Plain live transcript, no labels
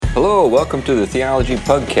Hello, welcome to the Theology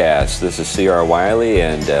Pugcast. This is C.R. Wiley,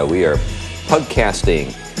 and we are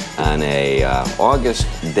pugcasting on a August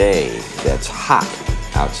day that's hot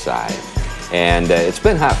outside. And it's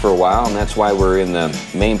been hot for a while, and that's why we're in the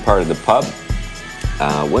main part of the pub.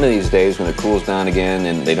 One of these days when it cools down again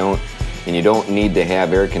and you don't need to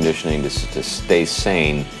have air conditioning to stay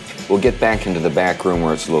sane, we'll get back into the back room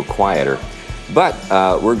where it's a little quieter. But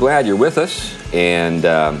we're glad you're with us, and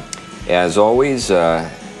as always,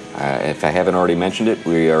 if I haven't already mentioned it,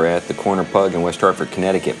 we are at the Corner Pug in West Hartford,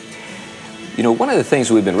 Connecticut. You know, one of the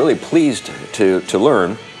things we've been really pleased to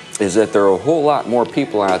learn is that there are a whole lot more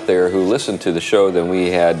people out there who listen to the show than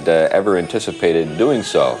we had ever anticipated doing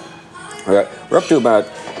so. We're up to about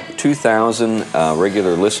 2,000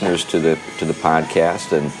 regular listeners to the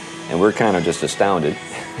podcast, and we're kind of just astounded.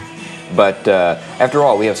 But after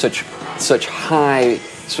all, we have such high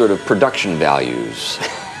sort of production values.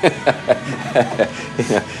 you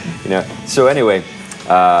know. So anyway,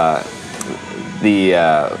 one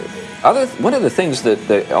of the things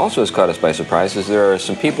that also has caught us by surprise is there are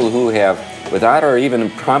some people who have, without our even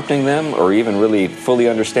prompting them or even really fully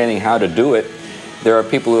understanding how to do it, there are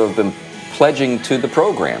people who have been pledging to the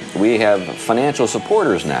program. We have financial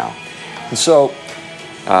supporters now. And so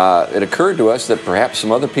it occurred to us that perhaps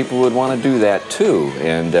some other people would want to do that too,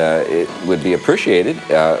 and it would be appreciated.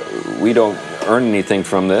 We don't earn anything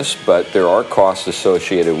from this, but there are costs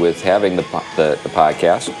associated with having the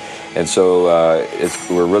podcast. And so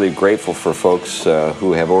we're really grateful for folks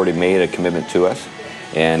who have already made a commitment to us.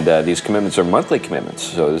 And these commitments are monthly commitments.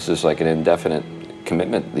 So this is like an indefinite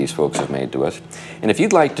commitment these folks have made to us. And if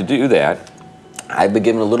you'd like to do that, I've been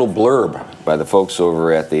given a little blurb by the folks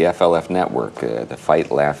over at the FLF Network, the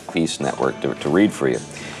Fight, Laugh, Feast Network, to read for you.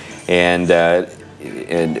 And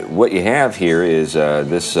what you have here is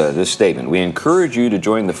this statement. We encourage you to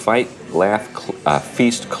join the Fight, Laugh,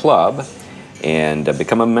 Feast Club and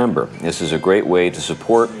become a member. This is a great way to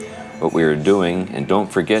support what we are doing, and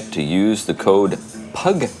don't forget to use the code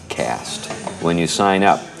PUGCAST when you sign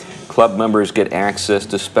up. Club members get access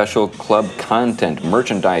to special club content,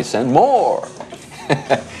 merchandise, and more.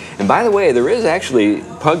 And by the way, there is actually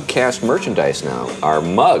Pugcast merchandise now.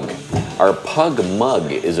 Our Pug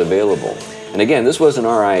mug is available. And again, this wasn't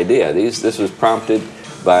our idea. This was prompted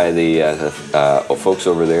by the folks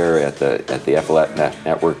over there at the FLF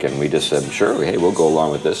Network, and we just said, sure, hey, we'll go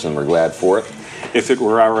along with this, and we're glad for it. If it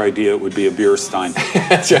were our idea, it would be a beer stein.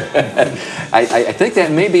 That's right. I think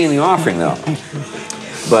that may be in the offering, though.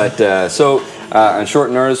 But on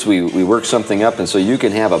short notice, we worked something up, and so you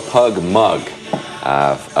can have a Pug mug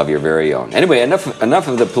of your very own. Anyway, enough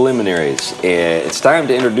of the preliminaries. It's time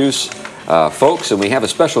to introduce folks, and we have a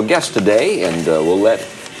special guest today, and we'll let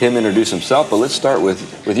him introduce himself. But let's start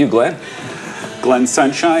with you, Glenn. Glenn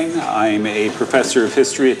Sunshine. I'm a professor of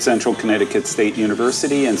history at Central Connecticut State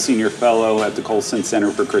University and senior fellow at the Colson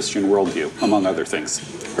Center for Christian Worldview, among other things.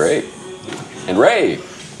 Great. And Ray.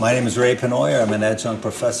 My name is Ray Penoyer. I'm an adjunct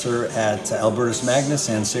professor at Albertus Magnus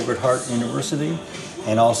and Sacred Heart University,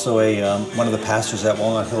 and also one of the pastors at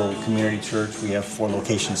Walnut Hill Community Church. We have 4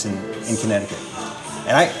 locations in Connecticut.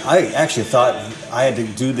 And I actually thought I had to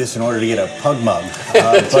do this in order to get a pug mug,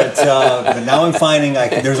 but now I'm finding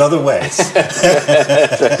there's other ways.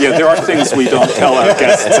 Yeah, there are things we don't tell our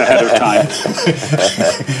guests ahead of time.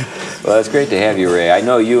 Well, it's great to have you, Ray. I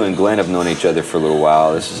know you and Glenn have known each other for a little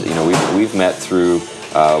while. This is, we've met through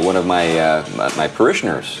one of my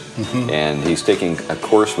parishioners, and he's taking a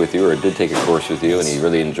course with you, or did take a course with you, and he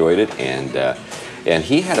really enjoyed it. And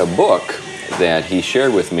he had a book that he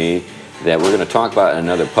shared with me that we're going to talk about in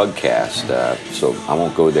another podcast, so I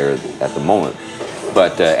won't go there at the moment.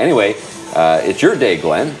 But anyway, it's your day,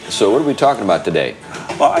 Glenn. So what are we talking about today?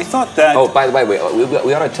 Well, I thought that... Oh, by the way, we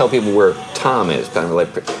ought to tell people where Tom is. There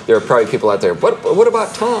are probably people out there, what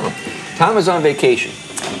about Tom? Tom is on vacation.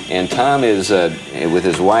 And Tom is with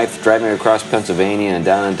his wife driving across Pennsylvania and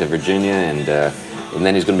down into Virginia, and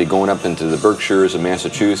then he's going to be going up into the Berkshires and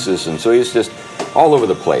Massachusetts, and so he's just all over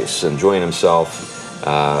the place, enjoying himself.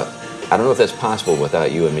 I don't know if that's possible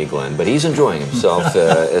without you and me, Glenn, but he's enjoying himself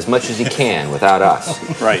as much as he can without us.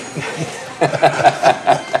 Right.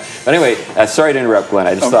 But anyway, sorry to interrupt, Glenn.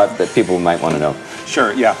 I just thought that people might want to know.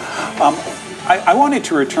 Sure, yeah. I wanted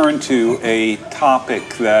to return to a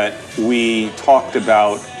topic that we talked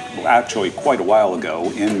about actually quite a while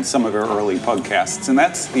ago in some of our early podcasts, and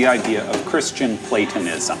that's the idea of Christian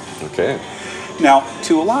Platonism. Okay. Now,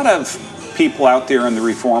 to a lot of people out there in the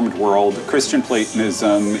Reformed world, Christian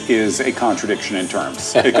Platonism is a contradiction in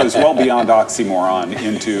terms. It goes well beyond oxymoron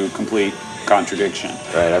into complete contradiction.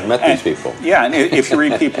 Right, I've met these people. Yeah, and if you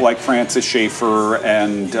read people like Francis Schaeffer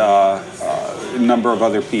and a number of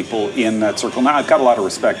other people in that circle, now I've got a lot of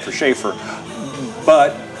respect for Schaeffer,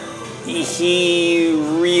 but he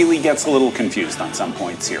really gets a little confused on some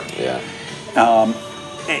points here. Yeah.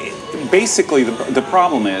 Basically, the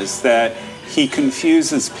problem is that he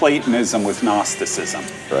confuses Platonism with Gnosticism.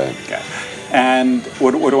 Right. Okay. And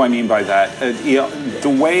what do I mean by that? The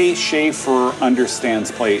way Schaeffer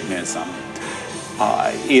understands Platonism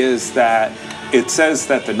is that it says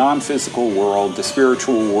that the non-physical world, the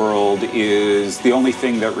spiritual world, is the only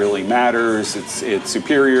thing that really matters. It's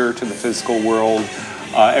superior to the physical world.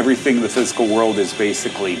 Everything in the physical world is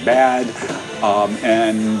basically bad,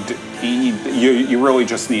 and you really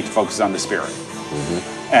just need to focus on the spirit.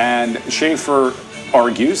 Mm-hmm. And Schaeffer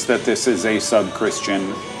argues that this is a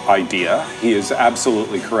sub-Christian idea. He is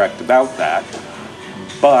absolutely correct about that.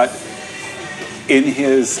 But in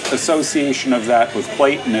his association of that with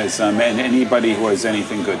Platonism, and anybody who has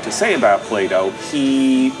anything good to say about Plato,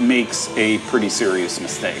 he makes a pretty serious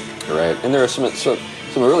mistake. Right, and there are some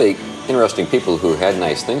really interesting people who had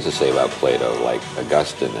nice things to say about Plato, like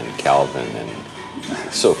Augustine and Calvin and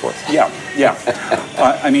so forth. Yeah.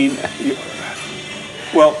 I mean,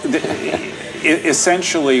 well,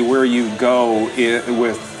 essentially where you go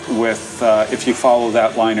with if you follow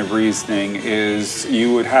that line of reasoning is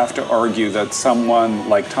you would have to argue that someone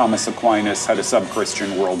like Thomas Aquinas had a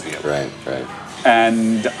sub-Christian worldview. Right.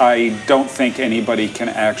 And I don't think anybody can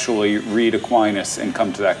actually read Aquinas and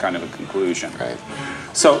come to that kind of a conclusion. Right.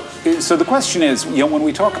 So the question is, when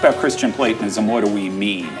we talk about Christian Platonism, what do we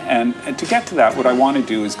mean? And to get to that, what I want to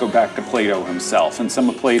do is go back to Plato himself and some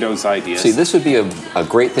of Plato's ideas. See, this would be a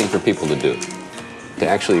great thing for people to do, to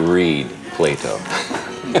actually read Plato.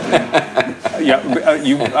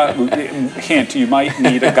 Hint, you might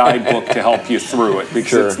need a guidebook to help you through it,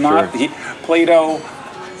 because it's not... Sure.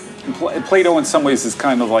 Plato in some ways is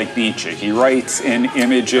kind of like Nietzsche. He writes in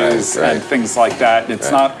images and things like that.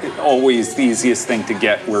 It's not always the easiest thing to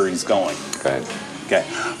get where he's going. Right. Okay.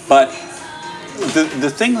 But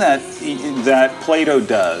the thing that Plato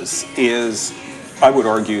does is, I would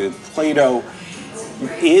argue, that Plato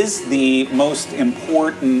is the most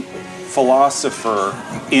important philosopher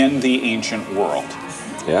in the ancient world.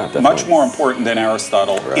 Yeah, definitely. Much more important than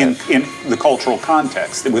Aristotle in the cultural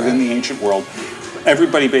context within the ancient world.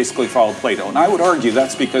 Everybody basically followed Plato. And I would argue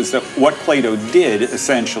that's because what Plato did,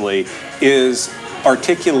 essentially, is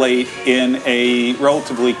articulate in a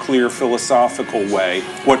relatively clear philosophical way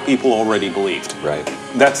what people already believed. Right.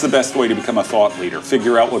 That's the best way to become a thought leader.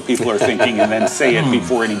 Figure out what people are thinking and then say it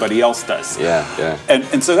before anybody else does. Yeah.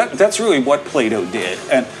 And so that's really what Plato did.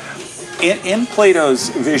 And in Plato's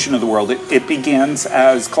vision of the world, it begins,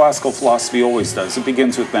 as classical philosophy always does, it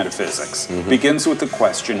begins with metaphysics. Mm-hmm. It begins with the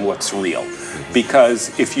question, what's real?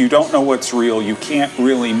 Because if you don't know what's real, you can't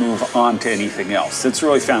really move on to anything else. It's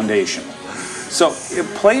really foundational. So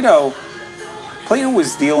Plato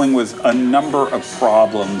was dealing with a number of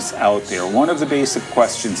problems out there. One of the basic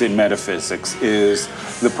questions in metaphysics is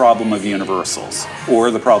the problem of universals,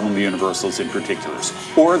 or the problem of universals in particulars,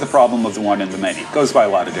 or the problem of the one and the many. It goes by a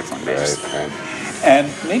lot of different names. Right. And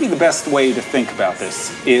maybe the best way to think about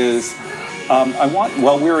this is,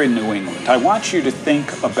 we're in New England, I want you to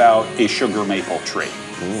think about a sugar maple tree.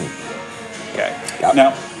 Okay. Yep.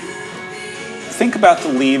 Now, think about the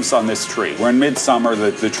leaves on this tree. We're in midsummer,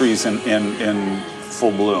 the tree's in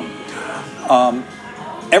full bloom.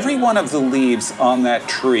 Every one of the leaves on that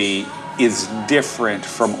tree is different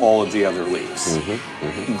from all of the other leaves. Mm-hmm.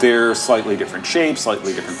 Mm-hmm. They're slightly different shapes,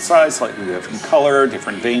 slightly different size, slightly different color,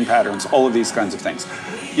 different vein patterns, all of these kinds of things.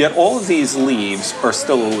 Yet all of these leaves are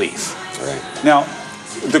still a leaf. Right. Now,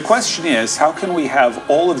 the question is, how can we have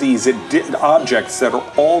all of these objects that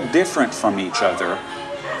are all different from each other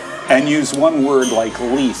and use one word like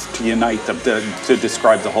leaf to unite them, to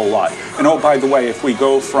describe the whole lot? And oh, by the way, if we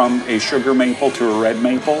go from a sugar maple to a red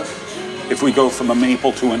maple, if we go from a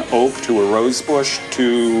maple to an oak to a rose bush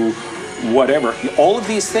to whatever, all of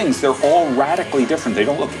these things, they're all radically different. They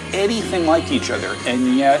don't look anything like each other,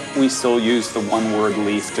 and yet we still use the one word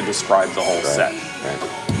leaf to describe the whole set. Right.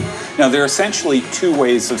 Now, there are essentially two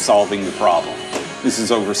ways of solving the problem. This is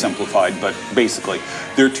oversimplified, but basically,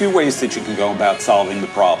 there are two ways that you can go about solving the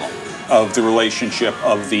problem of the relationship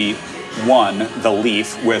of the one, the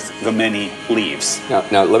leaf, with the many leaves.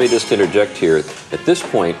 Now let me just interject here. At this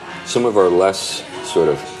point, some of our less sort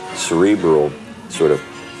of cerebral sort of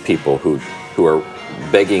people who are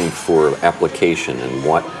begging for application and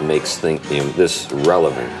what makes this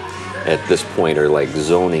relevant at this point are like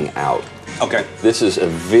zoning out. Okay. This is a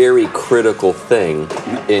very critical thing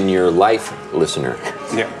in your life, listener.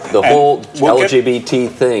 Yeah. The And whole we'll get- LGBT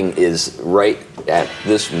thing is right at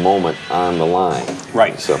this moment on the line.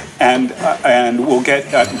 Right. So. And we'll get.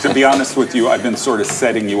 To be honest with you, I've been sort of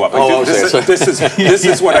setting you up. Oh, okay. This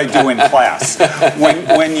is what I do in class.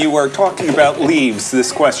 When you are talking about leaves,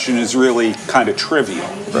 this question is really kind of trivial.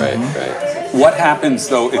 Right. Right. What happens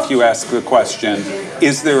though if you ask the question,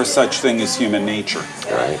 is there a such thing as human nature?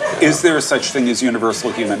 Right. Yeah. Is there a such thing as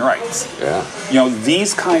universal human rights? Yeah. You know,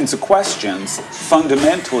 these kinds of questions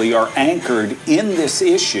fundamentally are anchored in this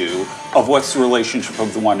issue of what's the relationship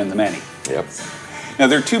of the one and the many. Yep. Now,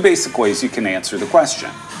 there are two basic ways you can answer the question.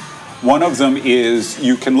 One of them is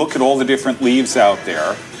you can look at all the different leaves out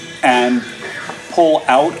there and pull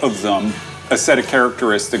out of them a set of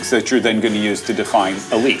characteristics that you're then going to use to define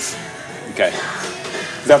a leaf. Okay?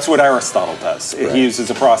 That's what Aristotle does. Right. He uses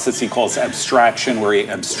a process he calls abstraction, where he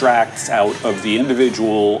abstracts out of the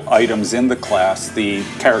individual items in the class the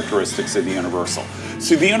characteristics of the universal.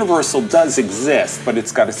 So the universal does exist, but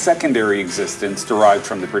it's got a secondary existence derived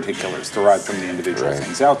from the particulars, derived from the individual Right.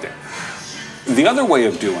 things out there. The other way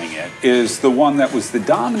of doing it is the one that was the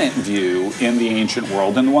dominant view in the ancient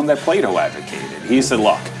world and the one that Plato advocated. He said,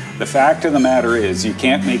 look, the fact of the matter is you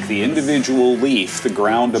can't make the individual leaf the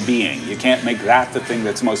ground of being. You can't make that the thing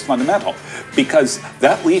that's most fundamental, because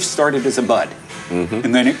that leaf started as a bud. Mm-hmm.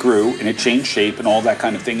 And then it grew and it changed shape and all that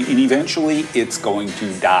kind of thing. And eventually it's going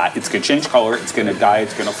to die. It's going to change color, it's going to die,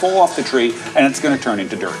 it's going to fall off the tree, and it's going to turn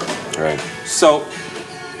into dirt. Right. So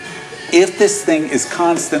if this thing is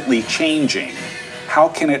constantly changing, how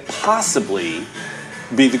can it possibly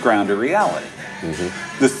be the ground of reality?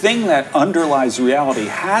 Mm-hmm. The thing that underlies reality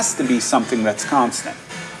has to be something that's constant.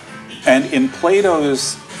 And in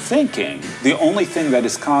Plato's thinking, the only thing that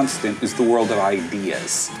is constant is the world of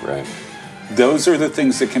ideas. Right. Those are the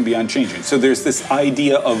things that can be unchanging. So there's this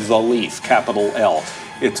idea of the leaf, capital L.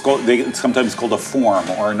 It's sometimes called a form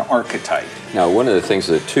or an archetype. Now, one of the things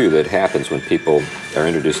that happens when people are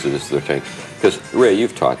introduced to this thing, because Ray,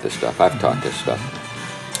 you've taught this stuff, I've taught this stuff,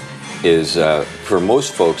 is for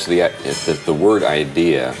most folks the word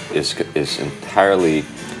idea is entirely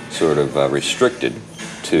sort of restricted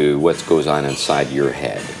to what goes on inside your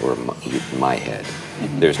head or my head.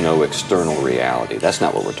 Mm-hmm. There's no external reality. That's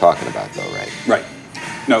not what we're talking about, though, right? Right.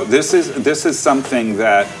 No, this is something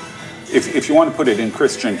that, if you want to put it in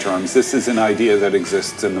Christian terms, this is an idea that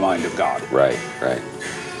exists in the mind of God. Right, right.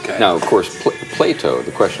 Okay. Now, of course, Plato,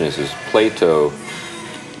 the question is Plato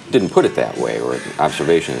didn't put it that way, or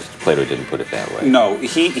observation is Plato didn't put it that way. No,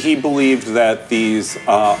 he believed that these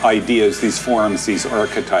ideas, these forms, these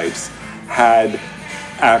archetypes had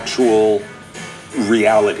actual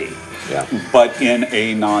reality. Yeah. But in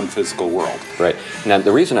a non-physical world. Right. Now,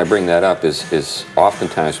 the reason I bring that up is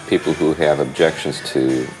oftentimes people who have objections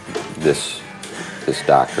to this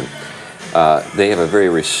doctrine, they have a very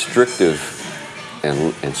restrictive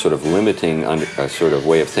and sort of limiting sort of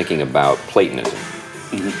way of thinking about Platonism.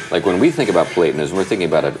 Mm-hmm. Like when we think about Platonism, we're thinking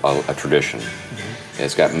about a tradition. Mm-hmm.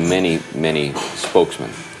 It's got many, many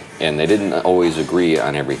spokesmen, and they didn't always agree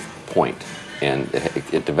on every point, and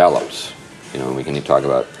it develops. You know, we can talk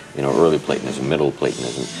about early Platonism, middle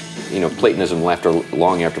Platonism, Platonism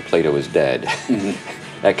long after Plato is dead,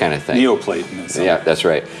 mm-hmm. that kind of thing. Neoplatonism. Yeah, that's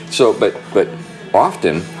right. So, but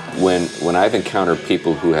often when I've encountered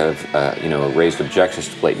people who have raised objections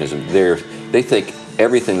to Platonism, they think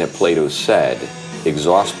everything that Plato said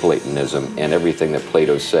exhausts Platonism, and everything that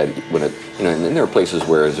Plato said and there are places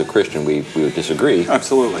where as a Christian we would disagree.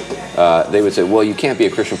 Absolutely. They would say, well, you can't be a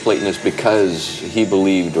Christian Platonist because he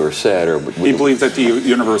believed or said or he believed that the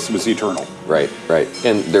universe was eternal. Right, right.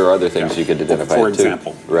 And there are other things you could identify for too.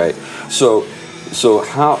 example. Right. So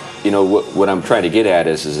how what I'm trying to get at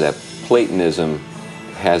is that Platonism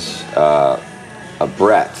has a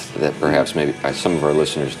breadth that perhaps maybe some of our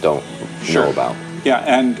listeners don't know about. Yeah,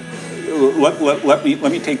 and let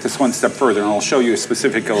me take this one step further, and I'll show you a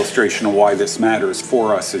specific illustration of why this matters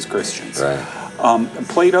for us as Christians. Right.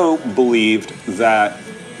 Plato believed that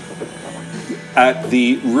at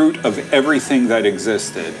the root of everything that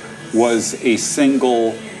existed was a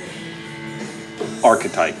single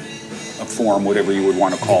archetype, a form, whatever you would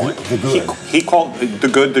want to call it. The good. He called the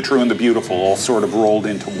good, the true, and the beautiful all sort of rolled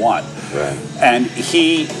into one. Right. And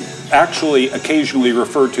he actually occasionally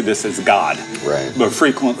referred to this as God. Right. But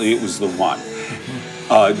frequently it was the one.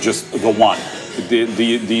 Just the one.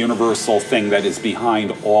 The universal thing that is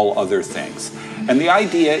behind all other things. And the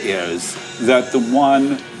idea is that the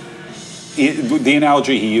one, the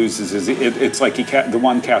analogy he uses is it's like the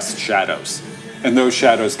one casts shadows. And those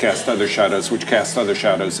shadows cast other shadows, which cast other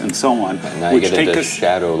shadows, and so on. And now you get into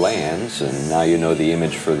shadow lands, and now you know the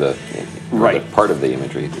image for the part of the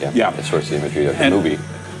imagery. The source of the imagery of the movie.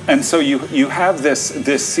 And so you have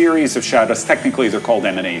this series of shadows. Technically, they're called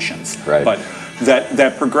emanations, but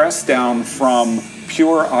that progress down from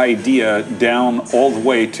pure idea down all the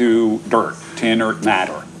way to dirt, to inert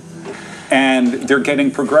matter. And they're getting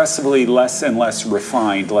progressively less and less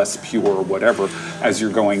refined, less pure, whatever, as you're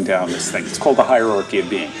going down this thing. It's called the hierarchy of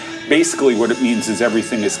being. Basically, what it means is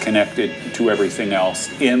everything is connected to everything else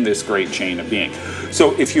in this great chain of being.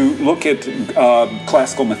 So if you look at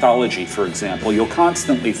classical mythology, for example, you'll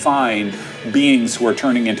constantly find beings who are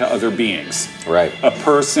turning into other beings. Right. A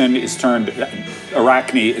person is turned,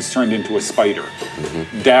 Arachne is turned into a spider.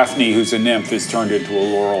 Daphne, who's a nymph, is turned into a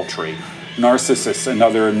laurel tree. Narcissus,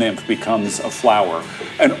 another nymph, becomes a flower.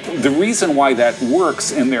 And the reason why that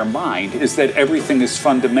works in their mind is that everything is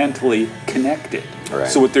fundamentally connected. Right.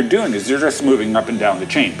 So what they're doing is they're just moving up and down the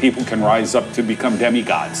chain. People can rise up to become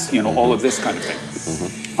demigods, all of this kind of thing.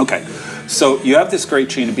 Okay, so you have this great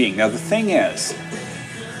chain of being. Now the thing is,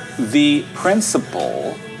 the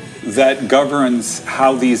principle that governs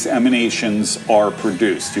how these emanations are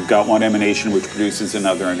produced, you've got one emanation which produces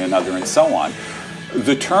another and so on.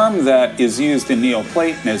 The term that is used in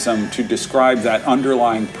Neoplatonism to describe that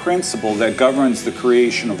underlying principle that governs the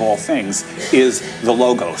creation of all things is the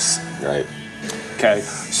logos. Right. Okay.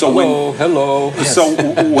 So Hello. Yes. So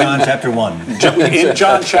when John chapter 1. In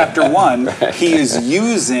John chapter 1, he is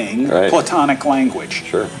using Platonic language.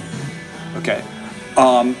 Sure. Okay.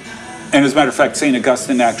 And as a matter of fact, St.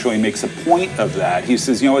 Augustine actually makes a point of that. He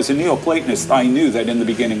says, as a Neoplatonist, I knew that in the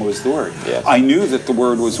beginning was the Word. Yes. I knew that the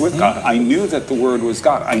Word was with God. I knew that the Word was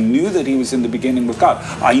God. I knew that he was in the beginning with God.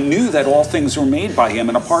 I knew that all things were made by him,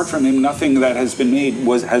 and apart from him, nothing that has been made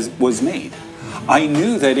was made. I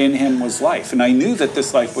knew that in him was life, and I knew that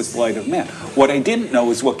this life was the light of man. What I didn't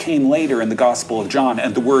know is what came later in the Gospel of John,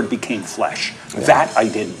 and the Word became flesh. Yeah. That I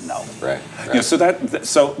didn't know. Right. So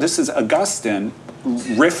this is Augustine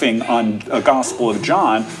riffing on a Gospel of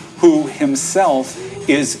John, who himself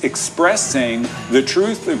is expressing the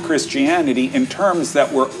truth of Christianity in terms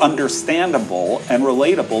that were understandable and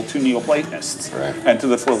relatable to Neoplatonists and to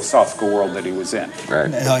the philosophical world that he was in.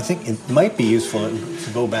 Right. Now, I think it might be useful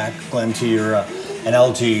to go back, Glenn, to your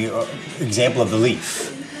analogy example of the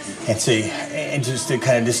leaf, and just to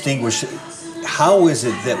kind of distinguish how is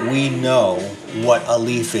it that we know what a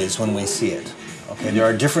leaf is when we see it. Okay, there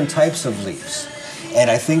are different types of leaves. And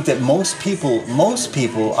I think that most people,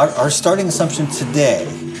 our starting assumption today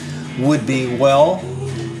would be, well,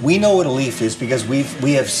 we know what a leaf is because we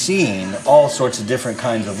have seen all sorts of different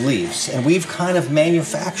kinds of leaves, and we've kind of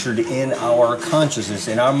manufactured in our consciousness,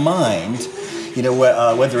 in our mind,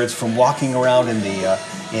 whether it's from walking around in the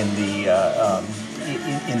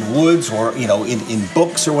woods or in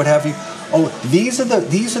books or what have you. Oh, these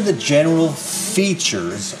are the general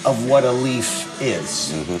features of what a leaf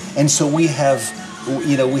is, and so we have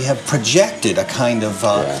projected a kind of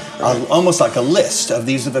almost like a list of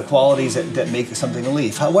these are the qualities that make something a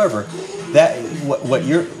leaf. However, that what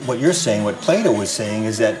you're saying, what Plato was saying,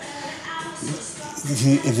 is that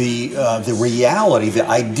the reality, the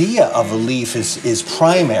idea of a leaf is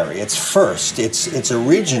primary. It's first. It's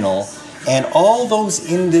original, and all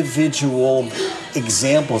those individual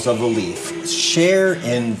examples of a leaf share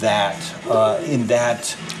in that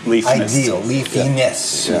ideal,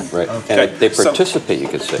 leafiness. Yeah, right. Okay. And they participate, you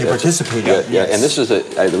could say. They participate. Yeah, and this is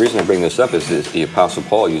the reason I bring this up is the Apostle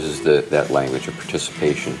Paul uses that language of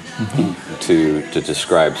participation to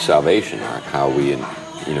describe salvation, or how we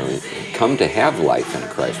come to have life in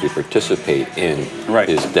Christ. We participate in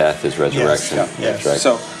his death, his resurrection. Yes. That's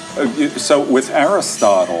right. So with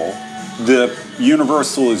Aristotle, the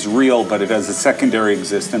universal is real, but it has a secondary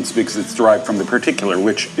existence because it's derived from the particular,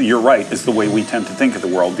 which, you're right, is the way we tend to think of the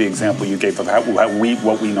world, the example you gave of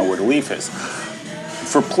what we know what a leaf is.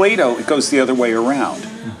 For Plato, it goes the other way around.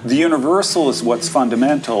 The universal is what's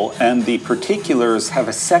fundamental, and the particulars have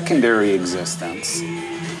a secondary existence.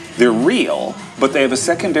 They're real, but they have a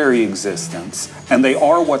secondary existence, and they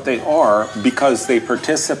are what they are because they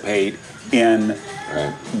participate in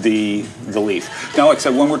the leaf. Now, like I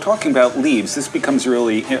said, when we're talking about leaves, this becomes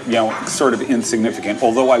really, sort of insignificant,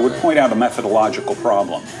 although I would point out a methodological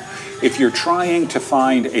problem. If you're trying to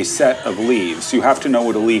find a set of leaves, you have to know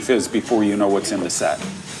what a leaf is before you know what's in the set.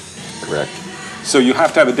 Correct. So you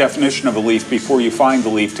have to have a definition of a leaf before you find the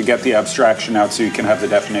leaf to get the abstraction out so you can have the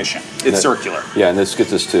definition. It's circular. Yeah, and this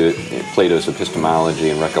gets us to Plato's epistemology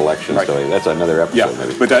and recollection. So that's another episode,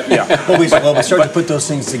 maybe. But Well, we start to put those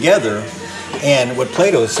things together. And what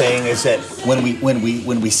Plato is saying is that when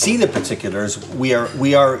we see the particulars, we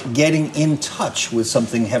are getting in touch with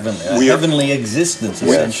something heavenly, a heavenly existence,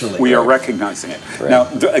 essentially. We are recognizing it. Right. Now,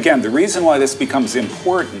 again, the reason why this becomes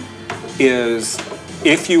important is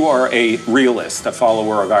if you are a realist, a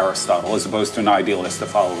follower of Aristotle, as opposed to an idealist, a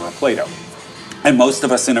follower of Plato. And most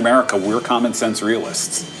of us in America, we're common sense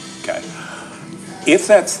realists. Okay. If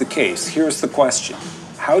that's the case, here's the question.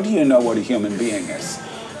 How do you know what a human being is?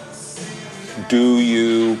 Do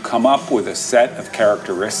you come up with a set of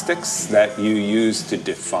characteristics that you use to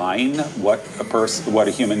define what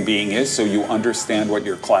a human being is, so you understand what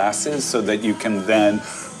your class is, so that you can then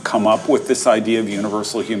come up with this idea of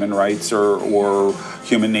universal human rights or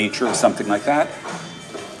human nature or something like that?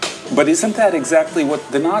 But isn't that exactly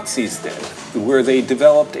what the Nazis did, where they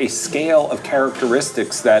developed a scale of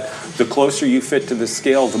characteristics that the closer you fit to the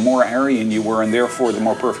scale, the more Aryan you were, and therefore the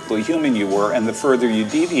more perfectly human you were, and the further you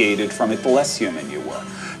deviated from it, the less human you were?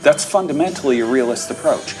 That's fundamentally a realist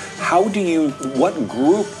approach. What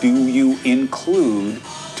group do you include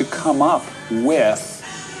to come up with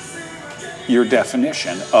your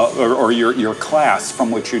definition, or your class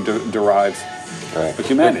from which you derive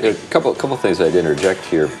humanity? A couple things I'd interject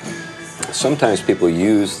here. Sometimes people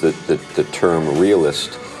use the term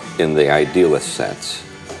realist in the idealist sense.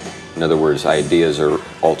 In other words, ideas are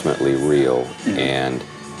ultimately real, and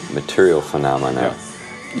material phenomena.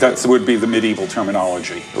 Yeah. That would be the medieval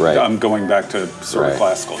terminology. Right. I'm going back to sort of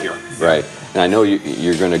classical here. Right. And I know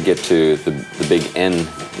you're going to get to the big N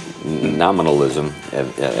nominalism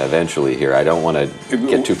eventually here. I don't want to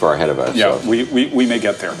get too far ahead of us. Yeah, so. we may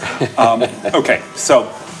get there. Okay, so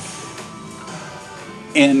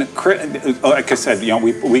like I said,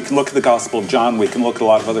 we can look at the Gospel of John, we can look at a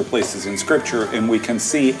lot of other places in Scripture, and we can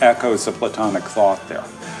see echoes of Platonic thought there.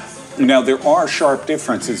 Now, there are sharp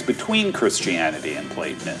differences between Christianity and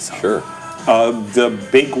Platonism. Sure. The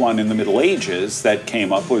big one in the Middle Ages that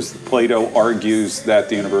came up was Plato argues that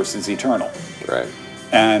the universe is eternal. Right.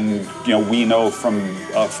 And we know from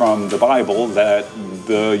the Bible that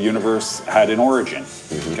the universe had an origin.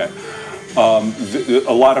 Mm-hmm. Okay.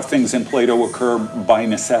 A lot of things in Plato occur by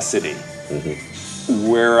necessity,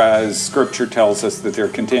 whereas Scripture tells us that they're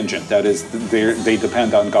contingent. That is, they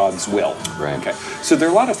depend on God's will. Right. Okay. So there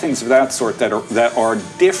are a lot of things of that sort that are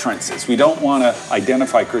differences. We don't want to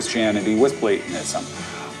identify Christianity with Platonism,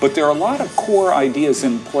 but there are a lot of core ideas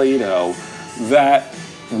in Plato that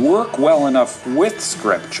work well enough with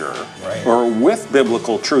Scripture or with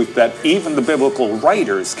biblical truth that even the biblical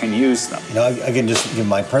writers can use them. I can just give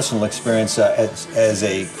my personal experience as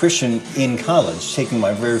a Christian in college, taking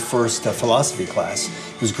my very first philosophy class.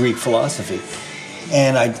 It was Greek philosophy.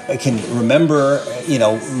 And I can remember,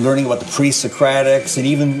 learning about the pre-Socratics and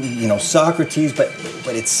even, Socrates, but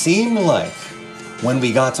it seemed like when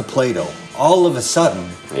we got to Plato, all of a sudden,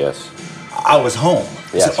 I was home.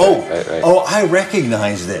 Yes, so, I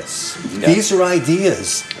recognize this. Yeah. These are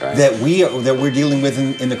ideas that we're dealing with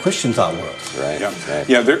in the Christian thought world. Right.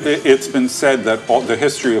 Yeah. It's been said that the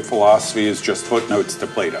history of philosophy is just footnotes to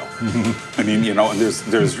Plato. I mean, and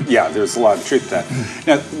there's a lot of truth to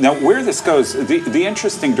that. Now where this goes, the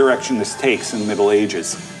interesting direction this takes in the Middle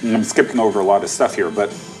Ages. And I'm skipping over a lot of stuff here, but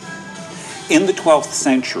in the 12th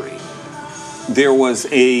century, there was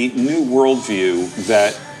a new worldview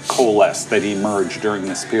that coalesced, that emerged during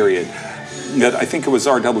this period, that I think it was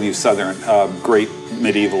R.W. Southern, a great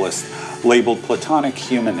medievalist, labeled Platonic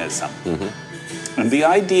humanism. And the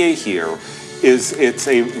idea here is it's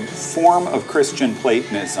a form of Christian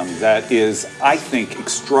Platonism that is, I think,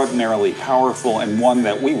 extraordinarily powerful, and one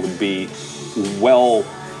that we would be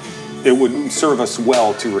it would serve us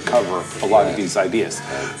well to recover a lot of these ideas.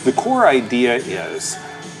 The core idea is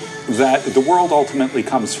that the world ultimately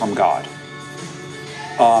comes from God.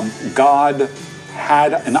 God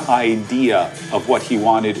had an idea of what he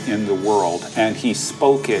wanted in the world, and he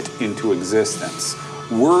spoke it into existence.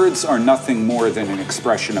 Words are nothing more than an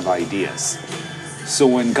expression of ideas. So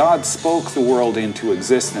when God spoke the world into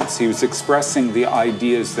existence, he was expressing the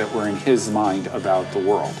ideas that were in his mind about the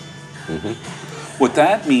world. What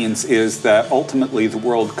that means is that ultimately the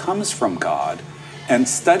world comes from God, and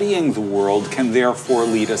studying the world can therefore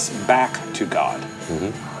lead us back to God.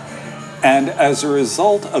 And as a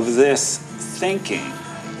result of this thinking,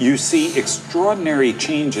 you see extraordinary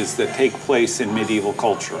changes that take place in medieval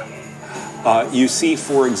culture. You see,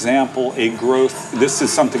 for example, a growth. This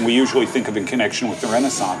is something we usually think of in connection with the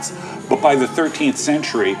Renaissance, but by the 13th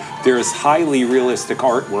century, there is highly realistic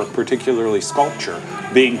artwork, particularly sculpture,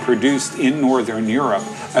 being produced in Northern Europe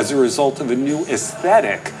as a result of a new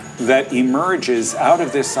aesthetic that emerges out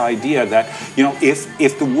of this idea that,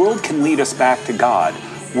 if the world can lead us back to God,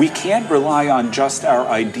 we can't rely on just our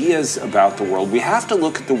ideas about the world. We have to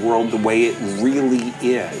look at the world the way it really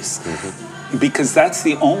is. Because that's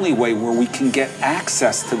the only way where we can get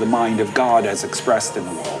access to the mind of God as expressed in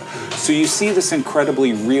the world. So you see this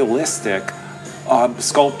incredibly realistic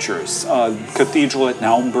sculptures. Cathedral at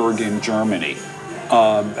Naumburg in Germany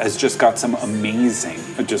has just got some amazing,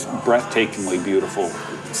 just breathtakingly beautiful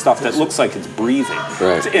stuff that looks like it's breathing.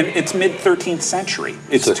 Right. It's mid-13th century.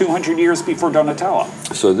 It's 200 years before Donatello.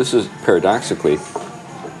 So this is paradoxically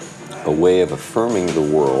a way of affirming the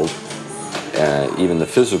world, even the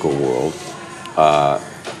physical world,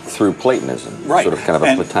 through Platonism, right. Sort of kind of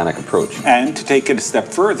a Platonic approach. And to take it a step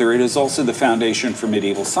further, it is also the foundation for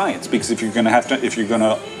medieval science. Because if you're going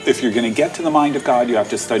to get to the mind of God, you have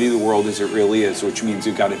to study the world as it really is, which means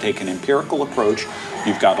you've got to take an empirical approach.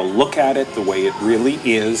 You've got to look at it the way it really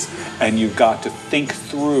is, and you've got to think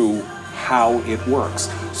through how it works.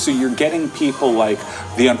 So you're getting people like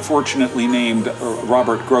the unfortunately named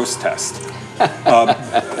Robert Grosseteste.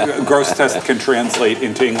 Grosseteste can translate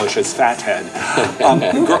into English as fathead.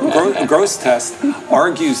 Grosseteste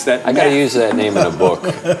argues that I got to use that name in a book.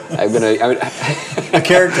 A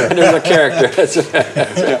character. There's a character.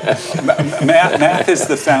 Math is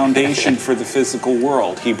the foundation for the physical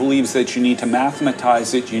world. He believes that you need to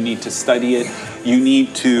mathematize it, you need to study it, you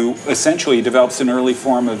need to, essentially, he develops an early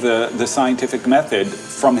form of the scientific method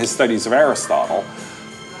from his studies of Aristotle,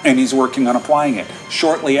 and he's working on applying it.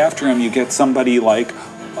 Shortly after him, you get somebody like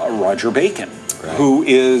Roger Bacon, right. Who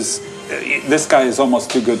is, this guy is almost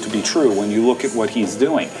too good to be true when you look at what he's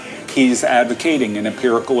doing. He's advocating an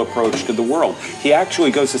empirical approach to the world. He actually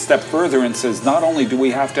goes a step further and says, not only do we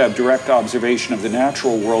have to have direct observation of the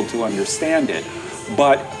natural world to understand it,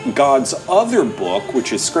 but God's other book,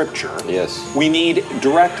 which is Scripture, yes. We need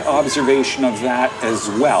direct observation of that as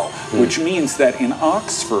well, which means that in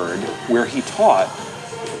Oxford, where he taught,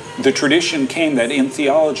 the tradition came that in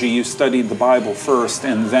theology you studied the Bible first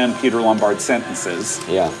and then Peter Lombard's sentences.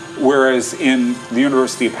 Yeah. Whereas in the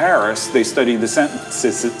University of Paris, they studied the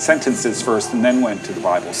sentences first and then went to the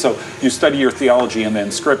Bible. So you study your theology and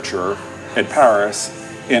then Scripture at Paris.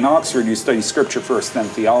 In Oxford, you study Scripture first, then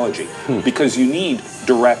theology. Because you need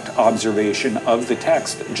direct observation of the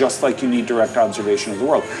text, just like you need direct observation of the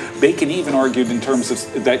world. Bacon even argued in terms of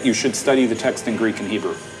that you should study the text in Greek and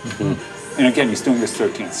Hebrew. And again, he's doing this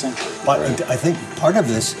 13th century. But I think part of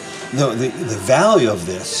this, the value of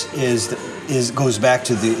this goes back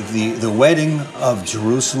to the wedding of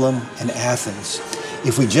Jerusalem and Athens.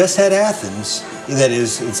 If we just had Athens, that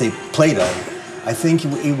is, let's say Plato, I think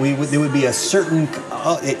there would be a certain,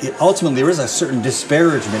 ultimately there is a certain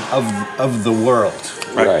disparagement of the world.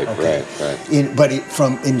 Right. But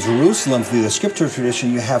in Jerusalem, through the scripture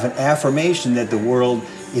tradition, you have an affirmation that the world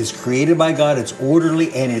is created by God, it's orderly,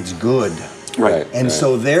 and it's good. Right. And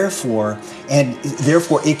so therefore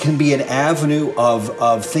it can be an avenue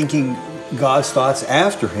of thinking God's thoughts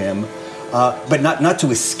after him, but not to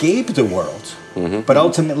escape the world, but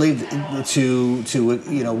ultimately to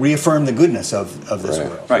reaffirm the goodness of this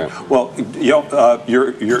world. Right. Well,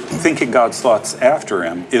 you're thinking God's thoughts after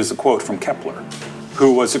him is a quote from Kepler,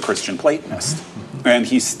 who was a Christian Platonist, and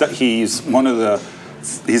he's at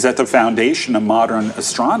the foundation of modern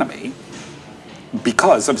astronomy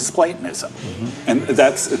because of his Platonism, and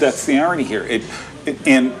that's the irony here.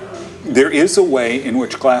 And there is a way in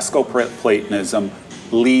which classical Platonism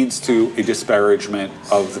leads to a disparagement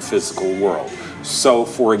of the physical world. So,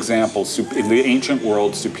 for example, in the ancient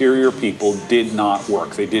world, superior people did not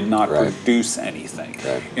work. They did not produce anything.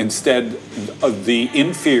 Right. Instead, the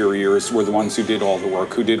inferiors were the ones who did all the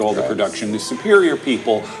work, who did all the production. The superior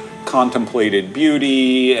people contemplated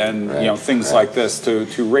beauty and things like this to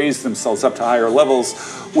raise themselves up to higher levels,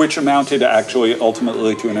 which amounted actually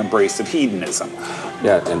ultimately to an embrace of hedonism.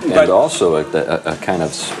 Yeah, and also a kind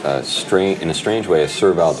of in a strange way, a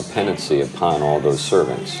servile dependency upon all those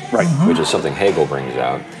servants, right? Which is something Hegel brings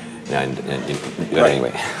out.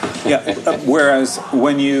 Anyway. Whereas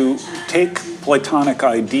when you take Platonic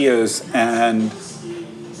ideas and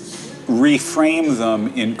reframe them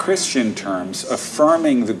in Christian terms,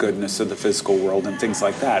 affirming the goodness of the physical world and things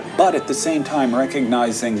like that, but at the same time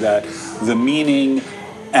recognizing that the meaning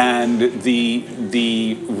and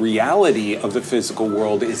the reality of the physical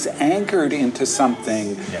world is anchored into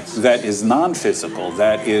something that is non-physical,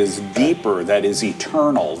 that is deeper, that is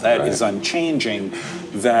eternal, that is unchanging,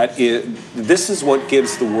 this is what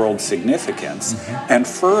gives the world significance. And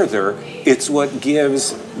further, it's what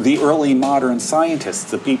gives the early modern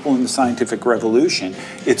scientists, the people in the scientific revolution.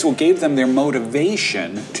 It's what gave them their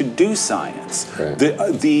motivation to do science. Right.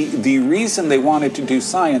 The reason they wanted to do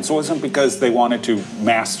science wasn't because they wanted to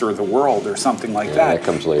master the world or something like that. That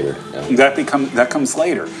comes later. Yeah. That comes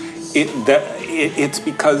later. It's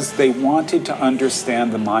because they wanted to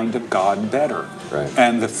understand the mind of God better. Right.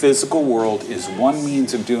 And the physical world is one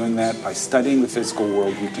means of doing that. By studying the physical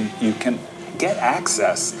world, you can get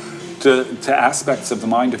access to aspects of the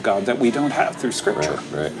mind of God that we don't have through Scripture.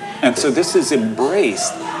 Right. And so this is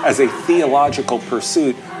embraced as a theological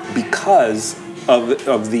pursuit because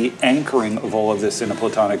of the anchoring of all of this in a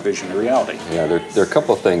Platonic vision of reality. Yeah, there are a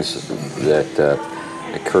couple of things that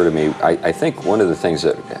occur to me. I think one of the things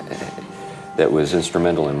that was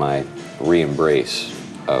instrumental in my re-embrace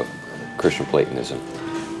of Christian Platonism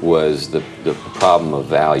was the problem of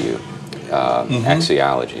value,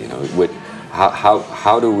 axiology.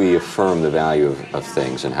 How do we affirm the value of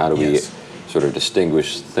things, and how do we sort of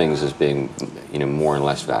distinguish things as being more and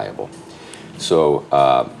less valuable? So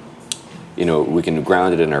we can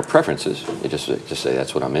ground it in our preferences. You just say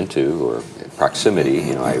that's what I'm into, or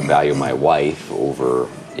proximity. I value my wife over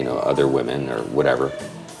other women or whatever.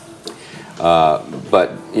 But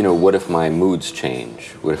what if my moods change?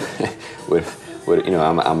 What if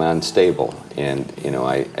I'm unstable, and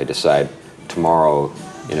I decide tomorrow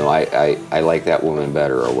I like that woman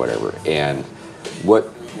better or whatever. And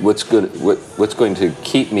what's going to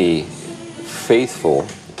keep me faithful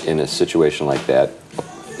in a situation like that?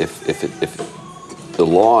 If the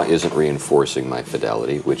law isn't reinforcing my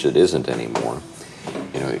fidelity, which it isn't anymore,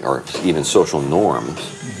 or even social norms,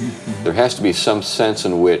 there has to be some sense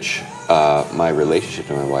in which my relationship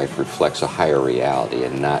to my wife reflects a higher reality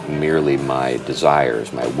and not merely my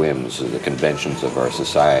desires, my whims, the conventions of our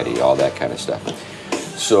society, all that kind of stuff.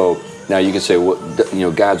 So now you can say,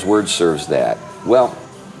 well, God's Word serves that. Well,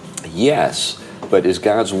 yes, but is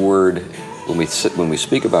God's Word, when we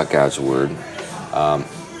speak about God's Word,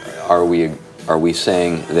 are we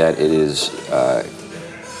saying that it is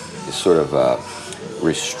sort of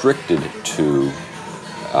restricted to,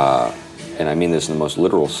 and I mean this in the most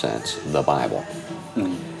literal sense, the Bible?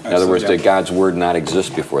 In other words, did God's Word not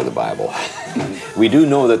exist before the Bible? We do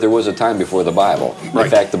know that there was a time before the Bible. Right.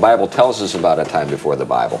 In fact, the Bible tells us about a time before the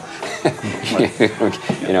Bible. You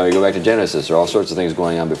go back to Genesis, there are all sorts of things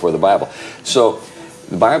going on before the Bible. So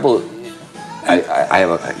the Bible, I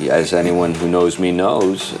have, as anyone who knows me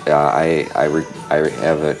knows, I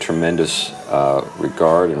have a tremendous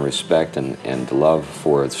regard and respect and love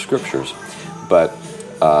for the Scriptures. But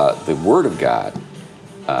the Word of God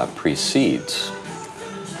precedes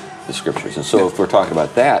the Scriptures. And so if we're talking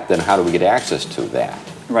about that, then how do we get access to that?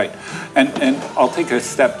 Right. And I'll take a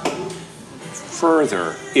step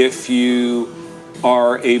further. If you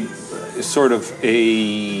are a sort of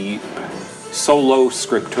a solo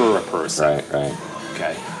scriptura person. Right.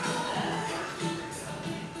 Okay.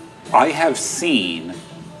 I have seen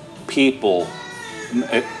people,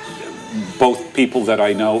 both people that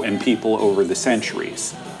I know and people over the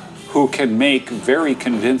centuries, who can make very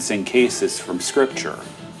convincing cases from Scripture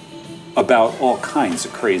about all kinds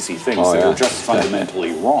of crazy things that are just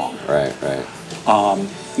fundamentally wrong. Right.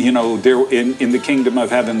 There in the kingdom of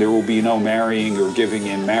heaven there will be no marrying or giving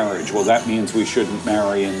in marriage. Well, that means we shouldn't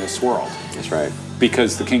marry in this world. That's right.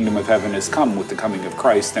 Because the kingdom of heaven has come with the coming of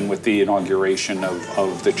Christ and with the inauguration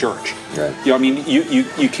of the church. Right.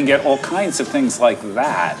 You can get all kinds of things like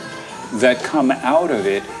that come out of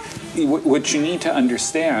it. What you need to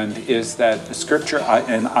understand is that the Scripture,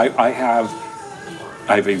 I have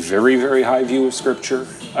a very, very high view of Scripture.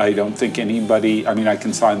 I don't think anybody, I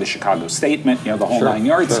can sign the Chicago Statement, the whole 9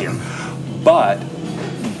 yards here. But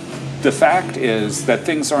the fact is that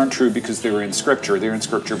things aren't true because they're in Scripture. They're in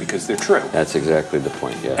Scripture because they're true. That's exactly the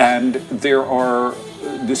point, yes. And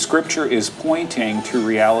the Scripture is pointing to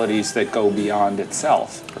realities that go beyond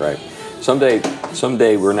itself. Right. Someday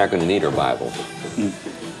we're not going to need our Bible.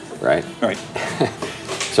 Right? Right.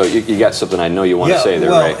 So you got something I know you want to say there,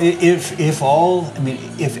 right? If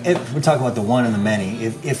we're talking about the one and the many,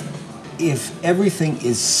 if everything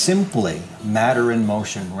is simply matter in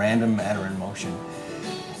motion, random matter in motion,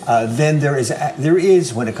 then there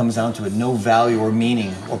is, when it comes down to it, no value or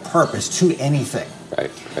meaning or purpose to anything.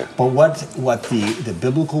 Right. But what the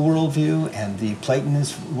biblical worldview and the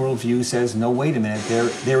Platonist worldview says, no, wait a minute,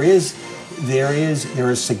 there is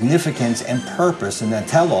significance and purpose and a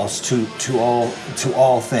telos to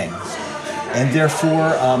all things, and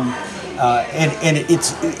therefore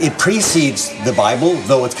it precedes the Bible,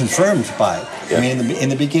 though it's confirmed by I mean, in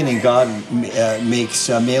the beginning, God makes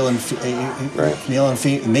male and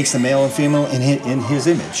makes the male and female in His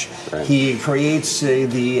image. Right. He creates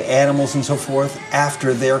the animals and so forth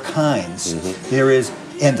after their kinds.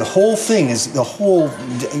 And the whole thing is the whole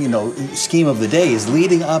scheme of the day is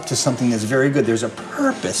leading up to something that's very good. There's a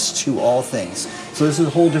purpose to all things. So this is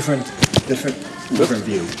a whole different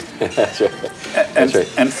view. That's right. That's right.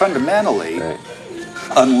 And fundamentally,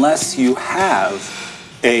 unless you have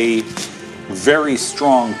a very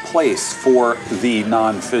strong place for the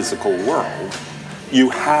non-physical world,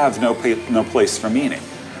 you have no place for meaning.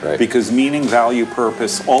 Right. Because meaning, value,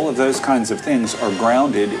 purpose, all of those kinds of things are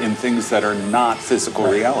grounded in things that are not physical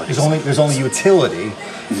realities. There's only utility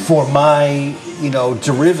for my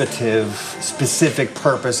derivative specific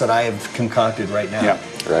purpose that I have concocted right now. Yeah.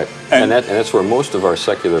 Right. And that's where most of our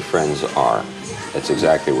secular friends are. That's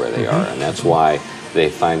exactly where they are. And that's why they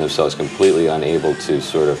find themselves completely unable to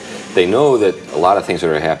they know that a lot of things that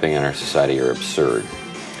are happening in our society are absurd,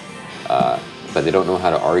 but they don't know how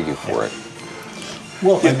to argue for it.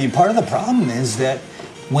 Well, I mean, part of the problem is that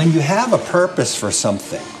when you have a purpose for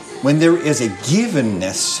something, when there is a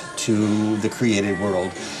givenness to the created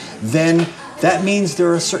world, then that means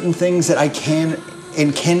there are certain things that I can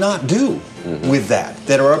and cannot do with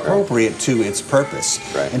that are appropriate to its purpose.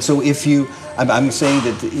 Right. And so if I'm saying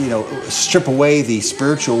that, strip away the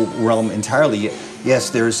spiritual realm entirely, yes,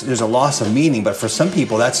 there's a loss of meaning, but for some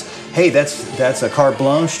people that's a carte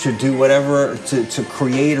blanche to do whatever, to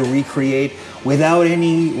create or recreate without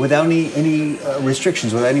any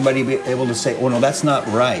restrictions, without anybody be able to say, oh no, that's not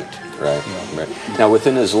right. Right. Right. Now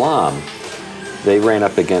within Islam, they ran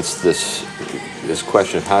up against this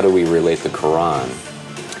question of how do we relate the Quran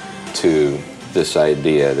to this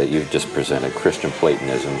idea that you've just presented, Christian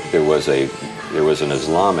Platonism. There was an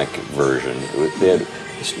Islamic version. They had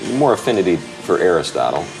more affinity for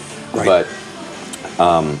Aristotle, but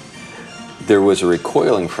there was a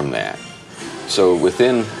recoiling from that. So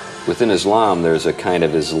within Islam, there's a kind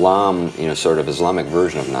of sort of Islamic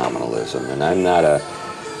version of nominalism. And I'm not a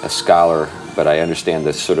scholar, but I understand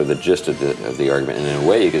the gist of the argument. And in a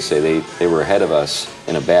way, you could say they were ahead of us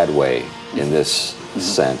in a bad way in this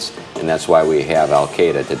sense. And that's why we have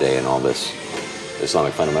Al-Qaeda today and all this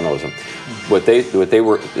Islamic fundamentalism. What they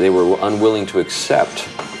were unwilling to accept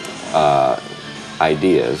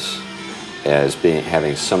ideas as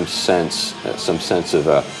having some sense of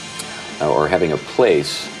or having a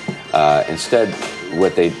place. Instead,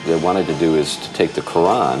 what they wanted to do is to take the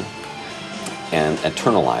Quran and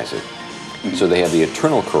eternalize it. So they have the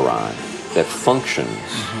eternal Quran that functions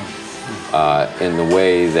in the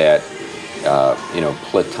way that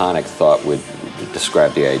Platonic thought would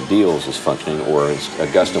describe the ideals as functioning, or as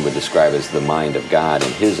Augustine would describe as the mind of God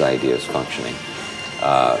and his ideas functioning.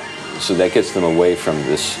 So that gets them away from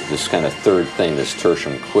this kind of third thing, this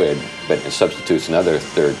tertium quid, but it substitutes another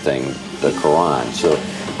third thing, the Quran. So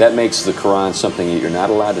that makes the Quran something that you're not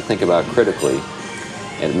allowed to think about critically,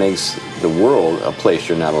 and it makes the world a place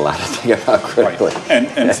you're not allowed to think about critically.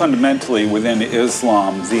 Right. And fundamentally within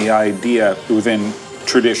Islam, the idea within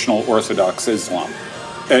traditional Orthodox Islam,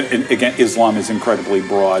 and again, Islam is incredibly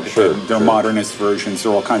broad. There are modernist versions,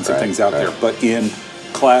 there are all kinds of things out there. But in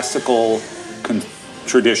classical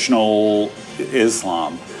traditional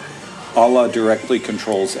Islam, Allah directly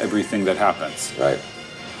controls everything that happens. Right.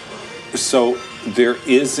 So there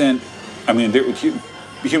isn't,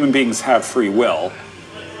 human beings have free will,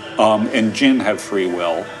 and jinn have free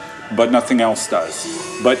will, but nothing else does.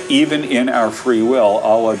 But even in our free will,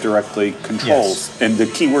 Allah directly controls. Yes. And the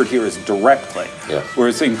key word here is directly. Yes.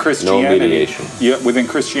 Whereas in Christianity, no mediation. Within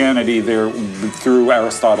Christianity, through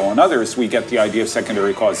Aristotle and others, we get the idea of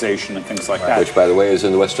secondary causation and things like that. Which, by the way, is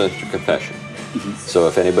in the Westminster Confession. So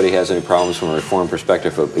if anybody has any problems from a Reformed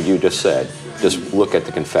perspective of what you just said, just look at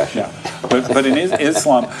the confession. Yeah. But in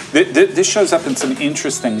Islam, this shows up in some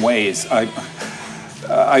interesting ways.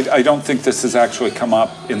 I don't think this has actually come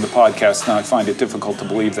up in the podcast, and I find it difficult to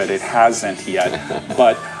believe that it hasn't yet.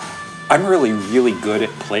 But I'm really, really good at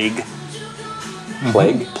plague.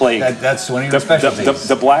 Plague? Plague. That's one of your specialties.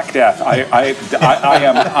 The Black Death. I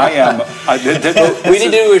am. We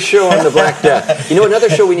need to do a show on the Black Death. Another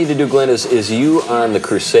show we need to do, Glenn, is you on the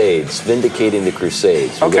Crusades, vindicating the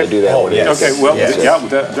Crusades. We're going to do that one. Yes. Okay. Well,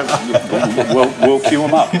 we'll cue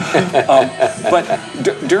them up. But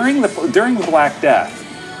during the Black Death,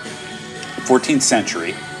 14th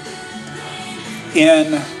century,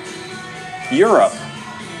 in Europe,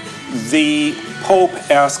 the Pope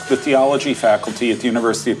asked the theology faculty at the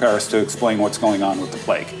University of Paris to explain what's going on with the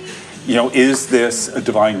plague. Is this a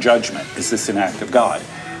divine judgment? Is this an act of God?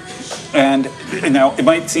 And now, it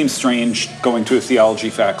might seem strange going to a theology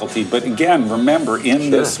faculty, but again, remember, in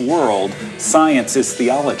this world, science is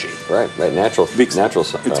theology. Right. Natural It's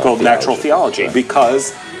called theology. natural theology, Right.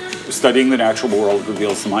 because studying the natural world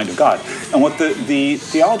reveals the mind of God. And what the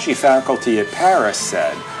theology faculty at Paris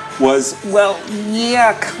said was, well,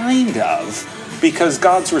 yeah, kind of, because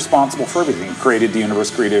God's responsible for everything. He created the universe,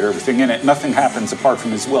 created everything in it. Nothing happens apart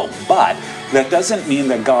from his will. But that doesn't mean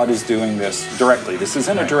that God is doing this directly. This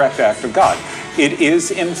isn't a direct act of God. It is,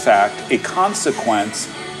 in fact, a consequence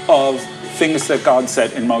of things that God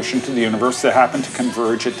set in motion to the universe that happen to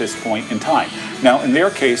converge at this point in time. Now, in their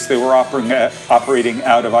case, they were operating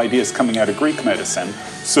out of ideas coming out of Greek medicine.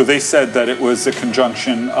 So they said that it was a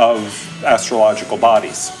conjunction of astrological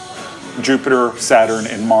bodies. Jupiter, Saturn,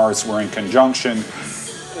 and Mars were in conjunction,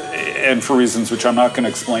 and for reasons which I'm not going to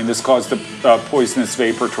explain, this caused the poisonous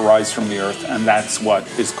vapor to rise from the earth, and that's what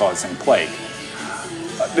is causing plague.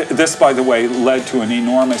 This, by the way, led to an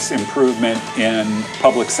enormous improvement in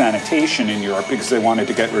public sanitation in Europe because they wanted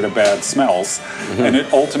to get rid of bad smells, and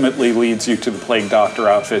it ultimately leads you to the plague doctor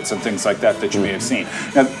outfits and things like that that you may have seen.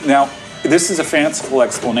 Now, this is a fanciful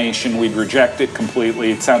explanation. We'd reject it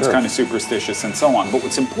completely. It sounds kind of superstitious and so on. But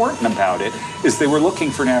what's important about it is they were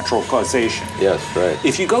looking for natural causation. Yes, right.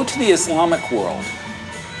 If you go to the Islamic world,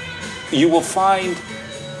 you will find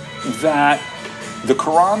that the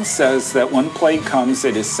Quran says that when plague comes,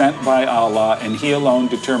 it is sent by Allah, and He alone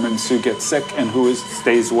determines who gets sick and who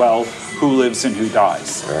stays well, who lives and who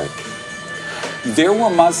dies. Right. There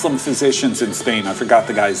were Muslim physicians in Spain, I forgot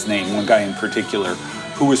the guy's name, one guy in particular,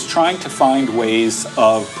 who was trying to find ways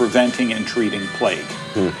of preventing and treating plague.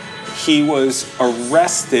 He was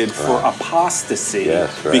arrested for apostasy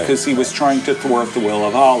because he was trying to thwart the will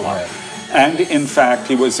of Allah. And in fact,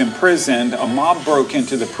 he was imprisoned. A mob broke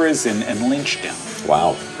into the prison and lynched him.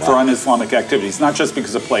 Wow. For un-Islamic activities, not just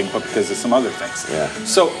because of plague, but because of some other things. Yeah.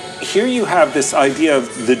 So here you have this idea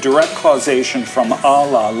of the direct causation from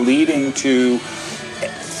Allah leading to,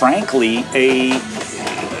 frankly, a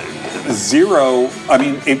zero. I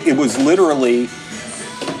mean, it was literally,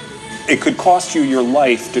 it could cost you your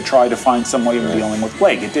life to try to find some way of dealing with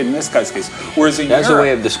plague. It did in this guy's case. Whereas in That's Europe, a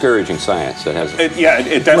way of discouraging science. It has.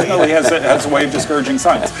 it definitely has a way of discouraging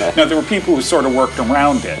science. Now, there were people who sort of worked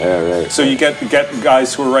around it. So you get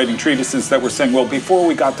guys who were writing treatises that were saying, well, before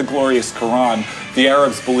we got the glorious Quran, the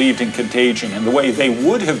Arabs believed in contagion, and the way they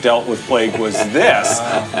would have dealt with plague was this.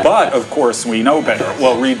 But, of course, we know better.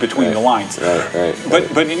 Well, read between the lines.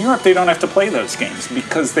 But in Europe, they don't have to play those games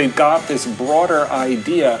because they've got this broader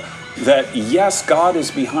idea that, yes, God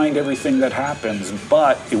is behind everything that happens,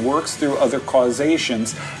 but it works through other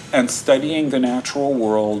causations, and studying the natural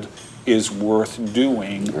world is worth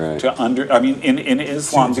doing I mean, in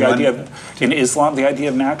Islam, the idea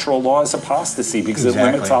of natural law is apostasy because it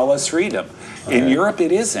limits Allah's freedom. In Europe,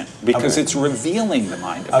 it isn't, because it's revealing the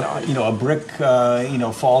mind of God. You know, a brick,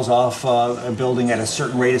 falls off a building at a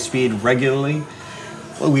certain rate of speed regularly.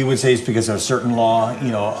 Well, we would say it's because of a certain law,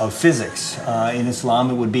 of physics. In Islam,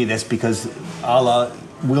 it would be that's because Allah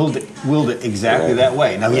willed it exactly that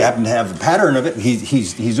way. Now, he happened to have a pattern of it.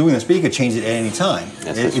 He's doing this, but he could change it at any time.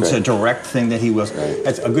 It's a direct thing that he wills.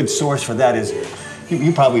 That's a good source for that is,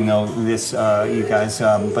 you probably know this, you guys,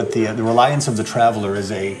 but the Reliance of the Traveler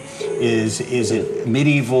is a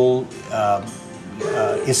medieval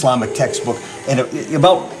Islamic textbook, and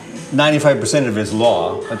about 95% of it is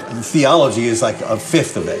law, but theology is like a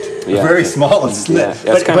fifth of it. Very small snip.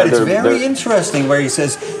 But it's very interesting where he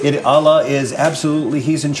says Allah is absolutely,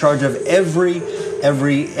 He's in charge of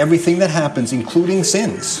everything that happens, including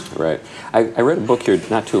sins. Right. I read a book here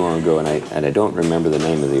not too long ago, and I don't remember the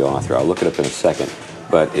name of the author. I'll look it up in a second.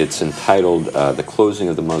 But it's entitled The Closing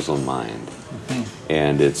of the Muslim Mind.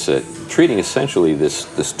 And it's treating essentially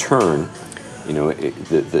this turn.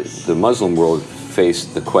 The Muslim world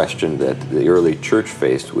faced the question that the early church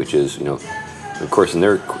faced, which is, of course, in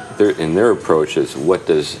their approach is, what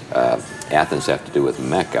does Athens have to do with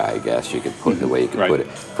Mecca? I guess you could put the way you could put it.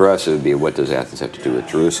 For us, it would be, what does Athens have to do with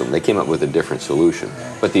Jerusalem? They came up with a different solution.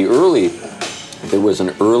 But there was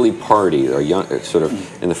an early party, or young, sort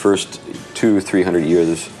of in the first 200-300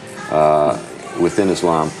 years within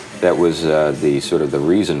Islam, that was the sort of the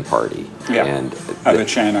Reason Party. And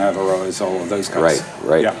Avicenna, Averroes, all of those guys.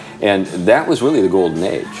 Right. Yeah. And that was really the golden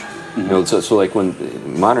age. So like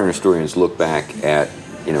when modern historians look back at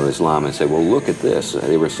Islam and say, well, look at this.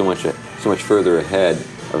 They were so much further ahead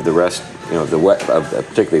of the rest,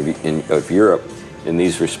 particularly of Europe in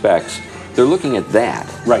these respects. They're looking at that.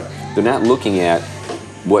 Right. They're not looking at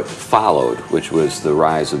what followed, which was the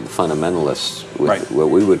rise of the fundamentalists, with Right. what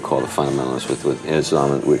we would call the fundamentalists with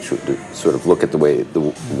Islam, which would sort of look at the way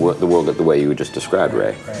the world at the way you just described,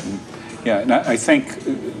 Ray. Right. Yeah, and I think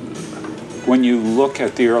when you look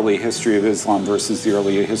at the early history of Islam versus the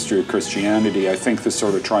early history of Christianity, I think the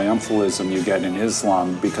sort of triumphalism you get in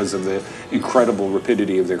Islam because of the incredible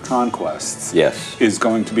rapidity of their conquests Yes. is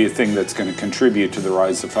going to be a thing that's going to contribute to the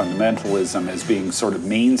rise of fundamentalism as being sort of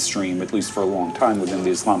mainstream, at least for a long time, within the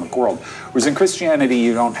Islamic world. Whereas in Christianity,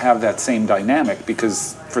 you don't have that same dynamic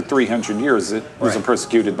because for 300 years it was a Right.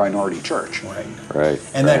 persecuted minority church. Right. Right.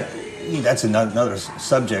 And right. that's another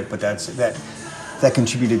subject, but that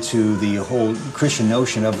contributed to the whole Christian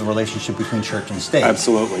notion of the relationship between church and state.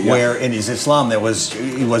 Absolutely, yeah. Where in Islam it was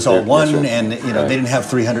all That's one, right. and Right. they didn't have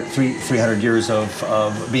 300 years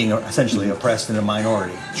of being essentially oppressed in a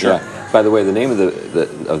minority. Sure. Yeah. By the way, the name of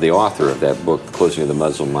the author of that book, The Closing of the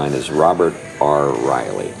Muslim Mind, is Robert R.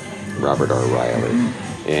 Riley. Robert R. Riley.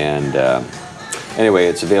 And anyway,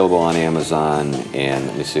 it's available on Amazon. And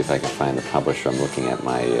let me see if I can find the publisher. I'm looking at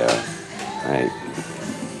my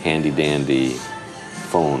handy dandy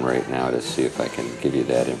phone right now to see if I can give you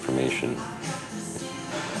that information.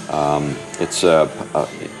 It's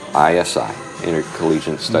ISI,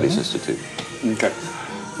 Intercollegiate Studies Institute. Okay.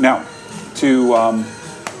 Now, to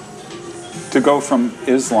go from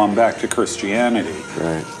Islam back to Christianity,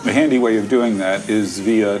 Right. the handy way of doing that is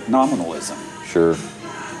via nominalism. Sure.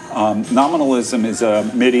 Nominalism is a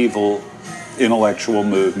medieval intellectual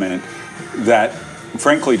movement that,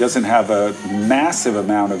 frankly, doesn't have a massive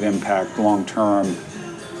amount of impact long term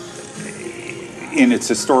in its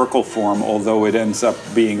historical form, although it ends up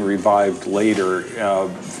being revived later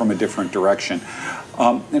from a different direction.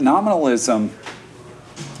 Nominalism,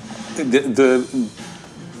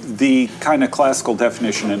 the kind of classical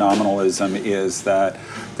definition of nominalism is that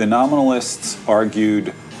the nominalists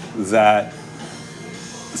argued that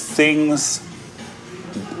things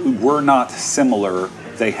were not similar,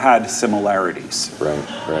 they had similarities. Right.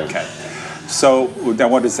 Right. Okay. So now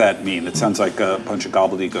what does that mean? It sounds like a bunch of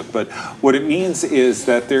gobbledygook, but what it means is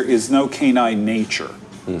that there is no canine nature.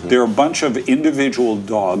 Mm-hmm. There are a bunch of individual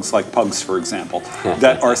dogs, like pugs, for example,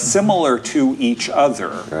 that are similar to each other.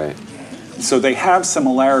 Right. So they have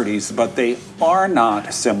similarities, but they are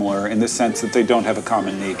not similar in the sense that they don't have a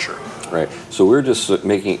common nature. Right. So we're just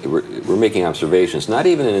we're making observations, not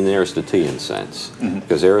even in an Aristotelian sense,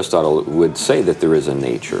 because Aristotle would say that there is a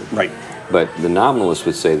nature. Right. But the nominalist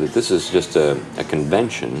would say that this is just a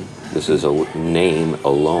convention. This is a name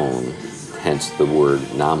alone, hence the word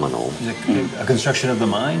nominal. Is it a construction of the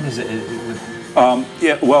mind? Is it?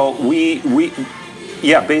 Yeah. Well,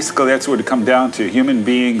 yeah. Basically, that's what it comes down to. Human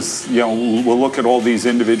beings, will look at all these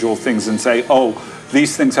individual things and say, "Oh,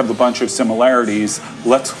 these things have a bunch of similarities.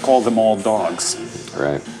 Let's call them all dogs."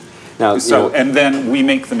 Right. Now, and then we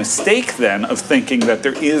make the mistake then of thinking that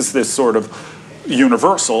there is this sort of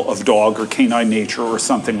universal of dog or canine nature or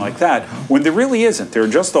something like that, when there really isn't. There are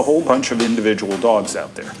just a whole bunch of individual dogs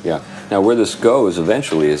out there. Yeah. Now, where this goes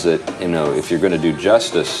eventually is that, if you're going to do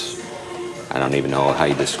justice, I don't even know how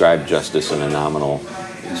you describe justice in a nominal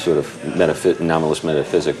sort of nominalist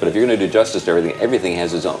metaphysic, but if you're going to do justice to everything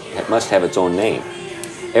must have its own name.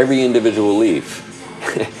 Every individual leaf,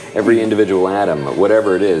 every individual atom,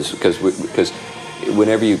 whatever it is, because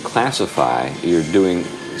whenever you classify, you're doing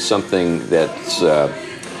something that's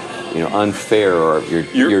unfair, or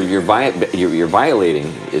you're violating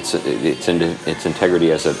its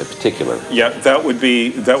integrity as a particular. Yeah, that would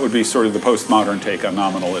be sort of the postmodern take on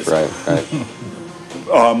nominalism. Right.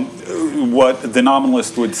 What the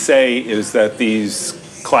nominalist would say is that these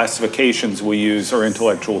classifications we use are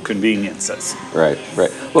intellectual conveniences. Right.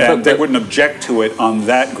 Well, and they wouldn't object to it on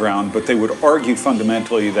that ground, but they would argue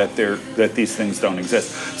fundamentally that these things don't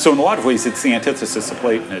exist. So in a lot of ways, it's the antithesis of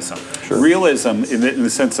Platonism. Sure. Realism, in the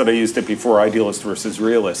sense that I used it before, idealist versus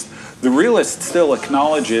realist. The realist still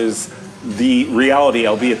acknowledges the reality,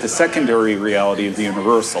 albeit the secondary reality of the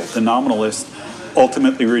universal. The nominalist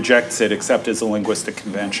ultimately rejects it, except as a linguistic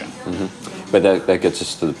convention. Mm-hmm. But that gets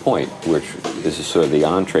us to the point, which is sort of the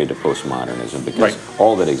entree to postmodernism, because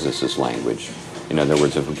all that exists is language. In other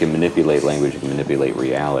words, if we can manipulate language, we can manipulate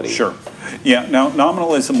reality. Sure. Yeah, now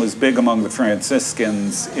nominalism was big among the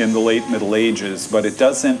Franciscans in the late Middle Ages, but it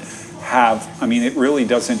doesn't it really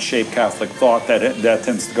doesn't shape Catholic thought. That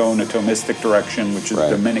tends to go in a Thomistic direction, which is the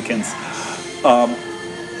Dominicans.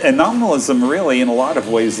 And nominalism really, in a lot of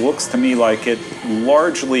ways, looks to me like it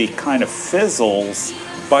largely kind of fizzles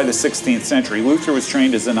by the 16th century. Luther was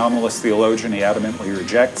trained as a nominalist theologian. He adamantly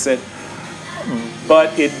rejects it.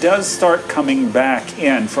 But it does start coming back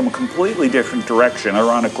in from a completely different direction,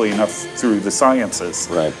 ironically enough, through the sciences.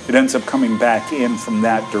 Right. It ends up coming back in from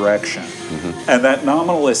that direction. And that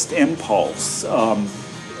nominalist impulse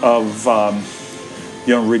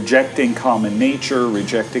rejecting common nature,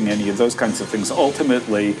 rejecting any of those kinds of things,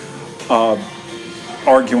 ultimately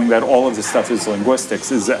arguing that all of this stuff is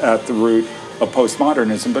linguistics, is at the root of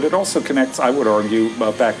postmodernism. But it also connects, I would argue,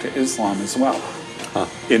 back to Islam as well.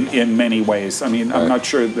 In many ways. I mean, I'm not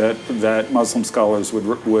sure that Muslim scholars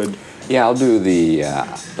would. Yeah, I'll do the.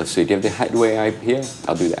 Let's see. Do you have the hideaway IPA?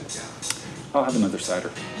 I'll do that. I'll have another cider.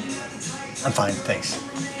 I'm fine, thanks.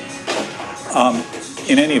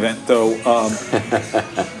 In any event, though,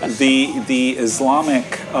 the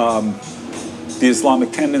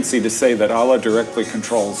Islamic tendency to say that Allah directly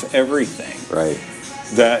controls everything. Right.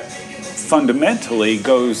 That fundamentally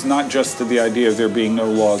goes not just to the idea of there being no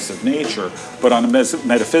laws of nature, but on a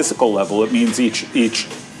metaphysical level, it means each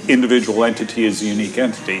individual entity is a unique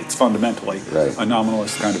entity. It's fundamentally a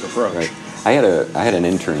nominalist kind of approach. Right. I had an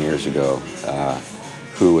intern years ago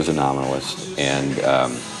who was a nominalist, and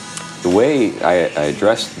the way I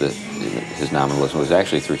addressed his nominalism was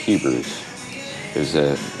actually through Hebrews. It was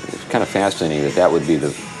kind of fascinating that would be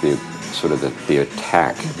the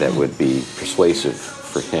attack that would be persuasive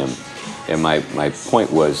for him. And my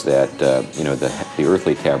point was that the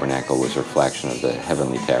earthly tabernacle was a reflection of the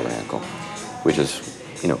heavenly tabernacle, which is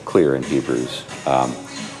clear in Hebrews.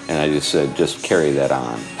 And I just said, just carry that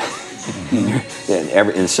on. And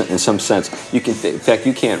in some sense, in fact,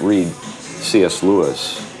 you can't read C.S.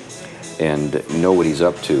 Lewis and know what he's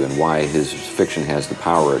up to and why his fiction has the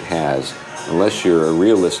power it has, unless you're a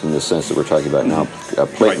realist in the sense that we're talking about now,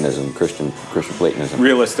 Platonism, Christian Platonism.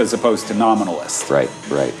 Realist as opposed to nominalist. Right.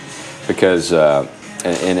 Because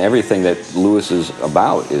and everything that Lewis is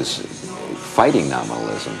about is fighting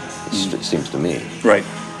nominalism, it seems to me. Right.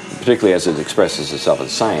 Particularly as it expresses itself as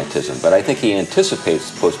scientism. But I think he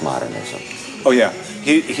anticipates postmodernism. Oh yeah,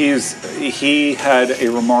 he had a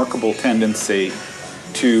remarkable tendency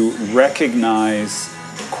to recognize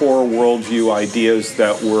core worldview ideas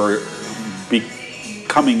that were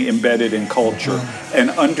becoming embedded in culture, and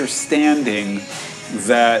understanding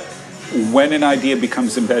that when an idea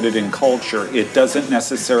becomes embedded in culture, it doesn't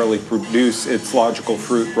necessarily produce its logical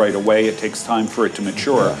fruit right away. It takes time for it to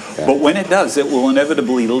mature. But when it does, it will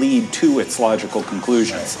inevitably lead to its logical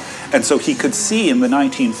conclusions. And so he could see in the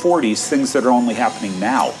 1940s things that are only happening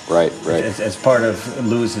now. Right. As part of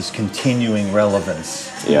Lewis's continuing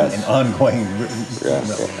relevance and ongoing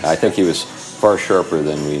relevance. I think he was far sharper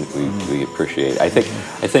than we appreciate. I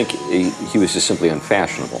think he was just simply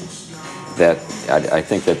unfashionable. That I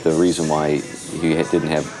think that the reason why he didn't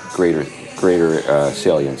have greater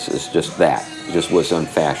salience is just that. He just was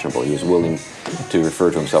unfashionable. He was willing to refer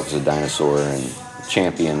to himself as a dinosaur and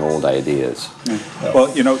champion old ideas. Well,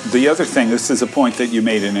 the other thing, this is a point that you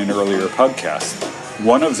made in an earlier podcast.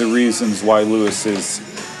 One of the reasons why Lewis is,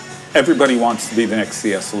 everybody wants to be the next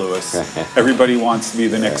C.S. Lewis. Everybody wants to be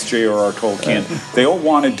the next J.R.R. Tolkien. They all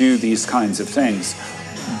want to do these kinds of things.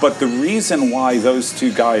 But the reason why those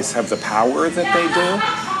two guys have the power that they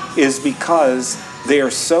do is because they are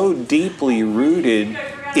so deeply rooted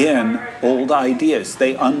in old ideas.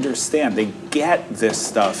 They understand, they get this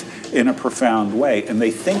stuff in a profound way, and they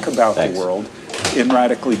think about the world in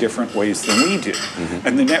radically different ways than we do.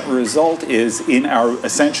 And the net result is, in our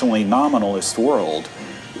essentially nominalist world,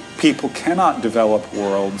 people cannot develop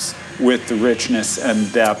worlds with the richness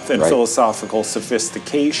and depth and philosophical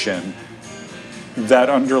sophistication that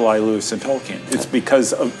underlie Lewis and Tolkien. It's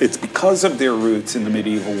because of their roots in the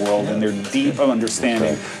medieval world and their deep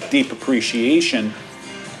understanding, deep appreciation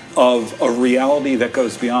of a reality that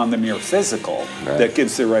goes beyond the mere physical that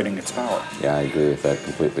gives their writing its power. Yeah, I agree with that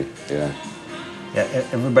completely. Yeah,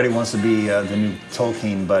 everybody wants to be the new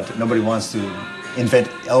Tolkien, but nobody wants to invent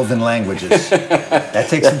elven languages. That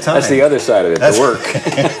takes some time. That's the other side of it, the work.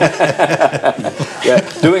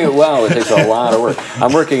 Doing it well, it takes a lot of work.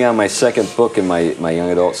 I'm working on my second book in my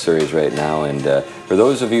young adult series right now, and for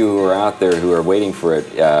those of you who are out there who are waiting for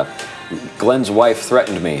it, Glenn's wife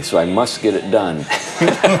threatened me, so I must get it done.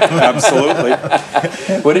 Absolutely.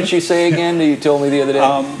 What did she say again? You told me the other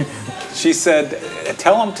day. She said,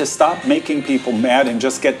 tell him to stop making people mad and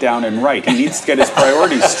just get down and write. He needs to get his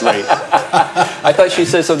priorities straight. I thought she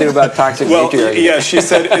said something about toxic matriarchy. Yeah, she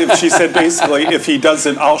said basically, if he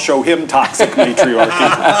doesn't, I'll show him toxic matriarchy.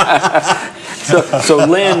 So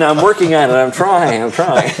Lynn, I'm working on it. I'm trying.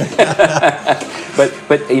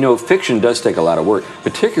 But fiction does take a lot of work,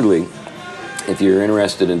 particularly if you're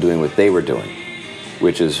interested in doing what they were doing,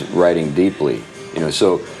 which is writing deeply.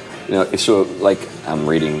 So So like I'm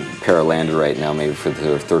reading Paralander right now, maybe for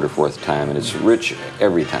the third or fourth time, and it's rich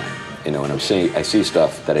every time. And I see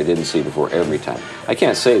stuff that I didn't see before every time. I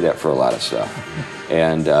can't say that for a lot of stuff,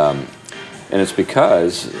 and it's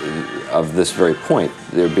because of this very point.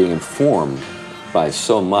 They're being informed by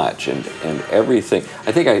so much and everything.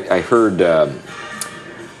 I think I heard.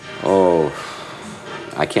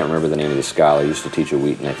 I can't remember the name of the scholar. He used to teach at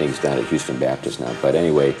Wheaton. I think he's down at Houston Baptist now. But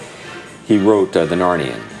anyway, he wrote The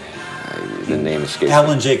Narnian. The name escapes me.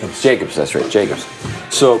 Alan Jacobs. Jacobs, that's right, Jacobs.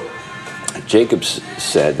 So Jacobs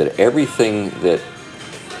said that everything that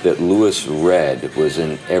Lewis read was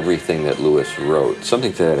in everything that Lewis wrote,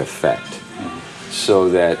 something to that effect. So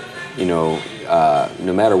that,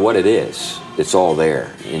 no matter what it is, it's all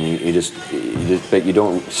there, and but you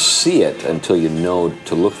don't see it until you know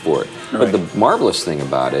to look for it. Right. But the marvelous thing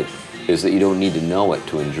about it is that you don't need to know it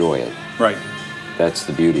to enjoy it. Right. That's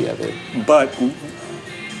the beauty of it. But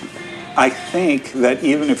I think that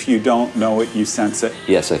even if you don't know it, you sense it.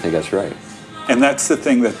 Yes, I think that's right. And that's the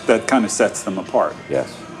thing that kind of sets them apart.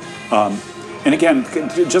 Yes. And again,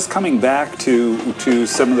 just coming back to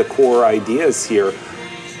some of the core ideas here,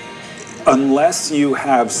 unless you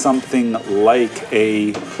have something like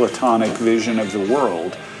a Platonic vision of the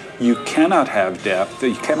world, you cannot have depth,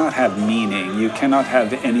 you cannot have meaning, you cannot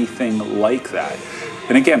have anything like that.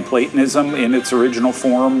 And again, Platonism in its original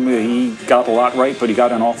form, he got a lot right, but he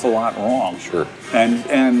got an awful lot wrong. Sure.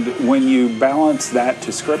 And when you balance that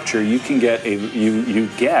to Scripture, you can get you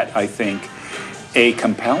get, I think, a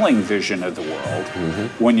compelling vision of the world.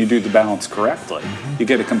 When you do the balance correctly. You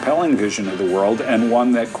get a compelling vision of the world, and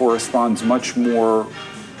one that corresponds much more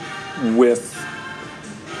with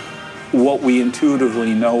what we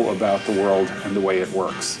intuitively know about the world and the way it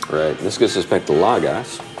works. Right. This gets us back to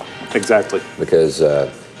Logos. Exactly. Because,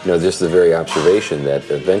 just the very observation that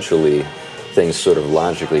eventually things sort of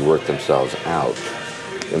logically work themselves out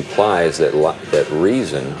implies that that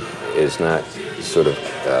reason is not sort of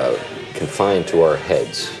confined to our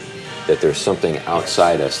heads, that there's something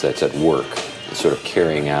outside us that's at work, sort of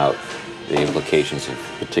carrying out the implications of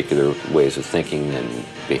particular ways of thinking and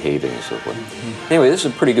behaving and so forth. Anyway, this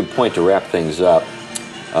is a pretty good point to wrap things up.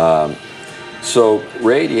 So,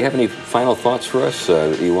 Ray, do you have any final thoughts for us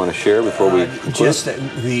that you want to share before we conclude? Just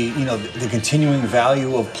the continuing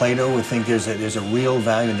value of Plato. We think there's a real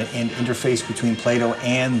value in the interface between Plato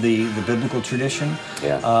and the biblical tradition.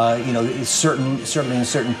 Yeah. Certainly in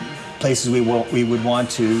certain places we would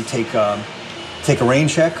want to take a rain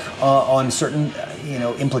check on certain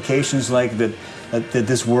implications, like that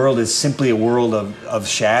this world is simply a world of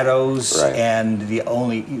shadows, right, and the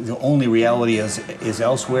only reality is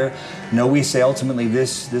elsewhere. No, we say ultimately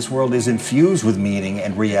this world is infused with meaning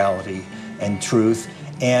and reality and truth,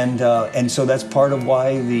 and so that's part of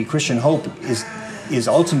why the Christian hope is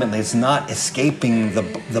ultimately, it's not escaping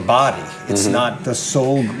the body. It's not the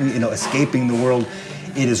soul escaping the world.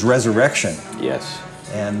 It is resurrection. Yes.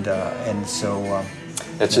 And so.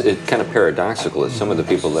 It's kind of paradoxical that some of the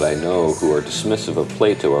people that I know who are dismissive of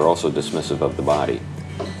Plato are also dismissive of the body.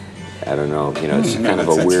 I don't know, it's kind of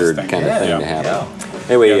a weird kind of thing to happen. Yeah.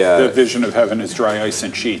 Anyway, the vision of heaven is dry ice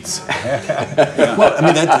and sheets. Well, I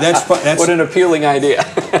mean that's what an appealing idea.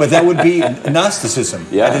 But that would be Gnosticism.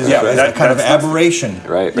 Yeah, that is a kind of aberration.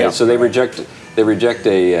 Right. Yeah. So they reject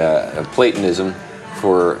a Platonism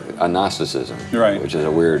for a Gnosticism, right, which is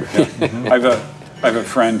a weird. I have a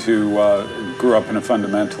friend who grew up in a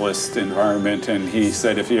fundamentalist environment, and he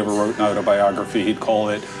said if he ever wrote an autobiography, he'd call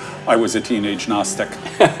it "I Was a Teenage Gnostic."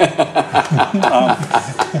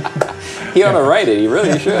 He ought to write it. He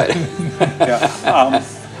really should.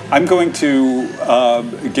 I'm going to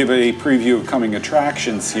give a preview of coming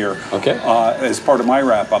attractions here. Okay. As part of my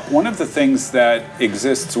wrap-up. One of the things that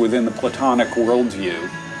exists within the Platonic worldview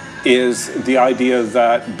is the idea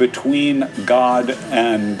that between God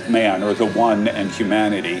and man, or the one and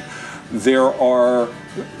humanity, there are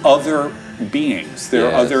other beings, there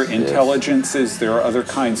are other intelligences, there are other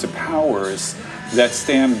kinds of powers that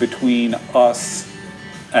stand between us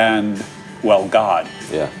and, well, God.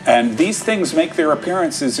 Yeah. And these things make their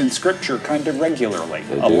appearances in Scripture kind of regularly,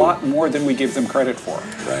 a lot more than we give them credit for.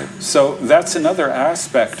 Right. So that's another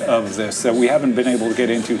aspect of this that we haven't been able to get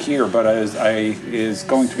into here, but is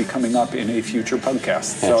going to be coming up in a future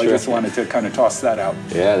podcast. So I just wanted to kind of toss that out.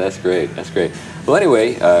 Yeah, that's great. That's great. Well,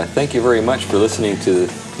 anyway, thank you very much for listening to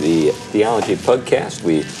the Theology Pugcast.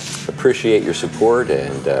 We appreciate your support,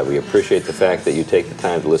 and we appreciate the fact that you take the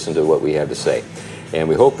time to listen to what we have to say. And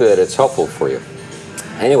we hope that it's helpful for you.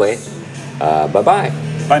 Anyway, bye-bye.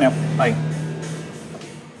 Bye now. Bye.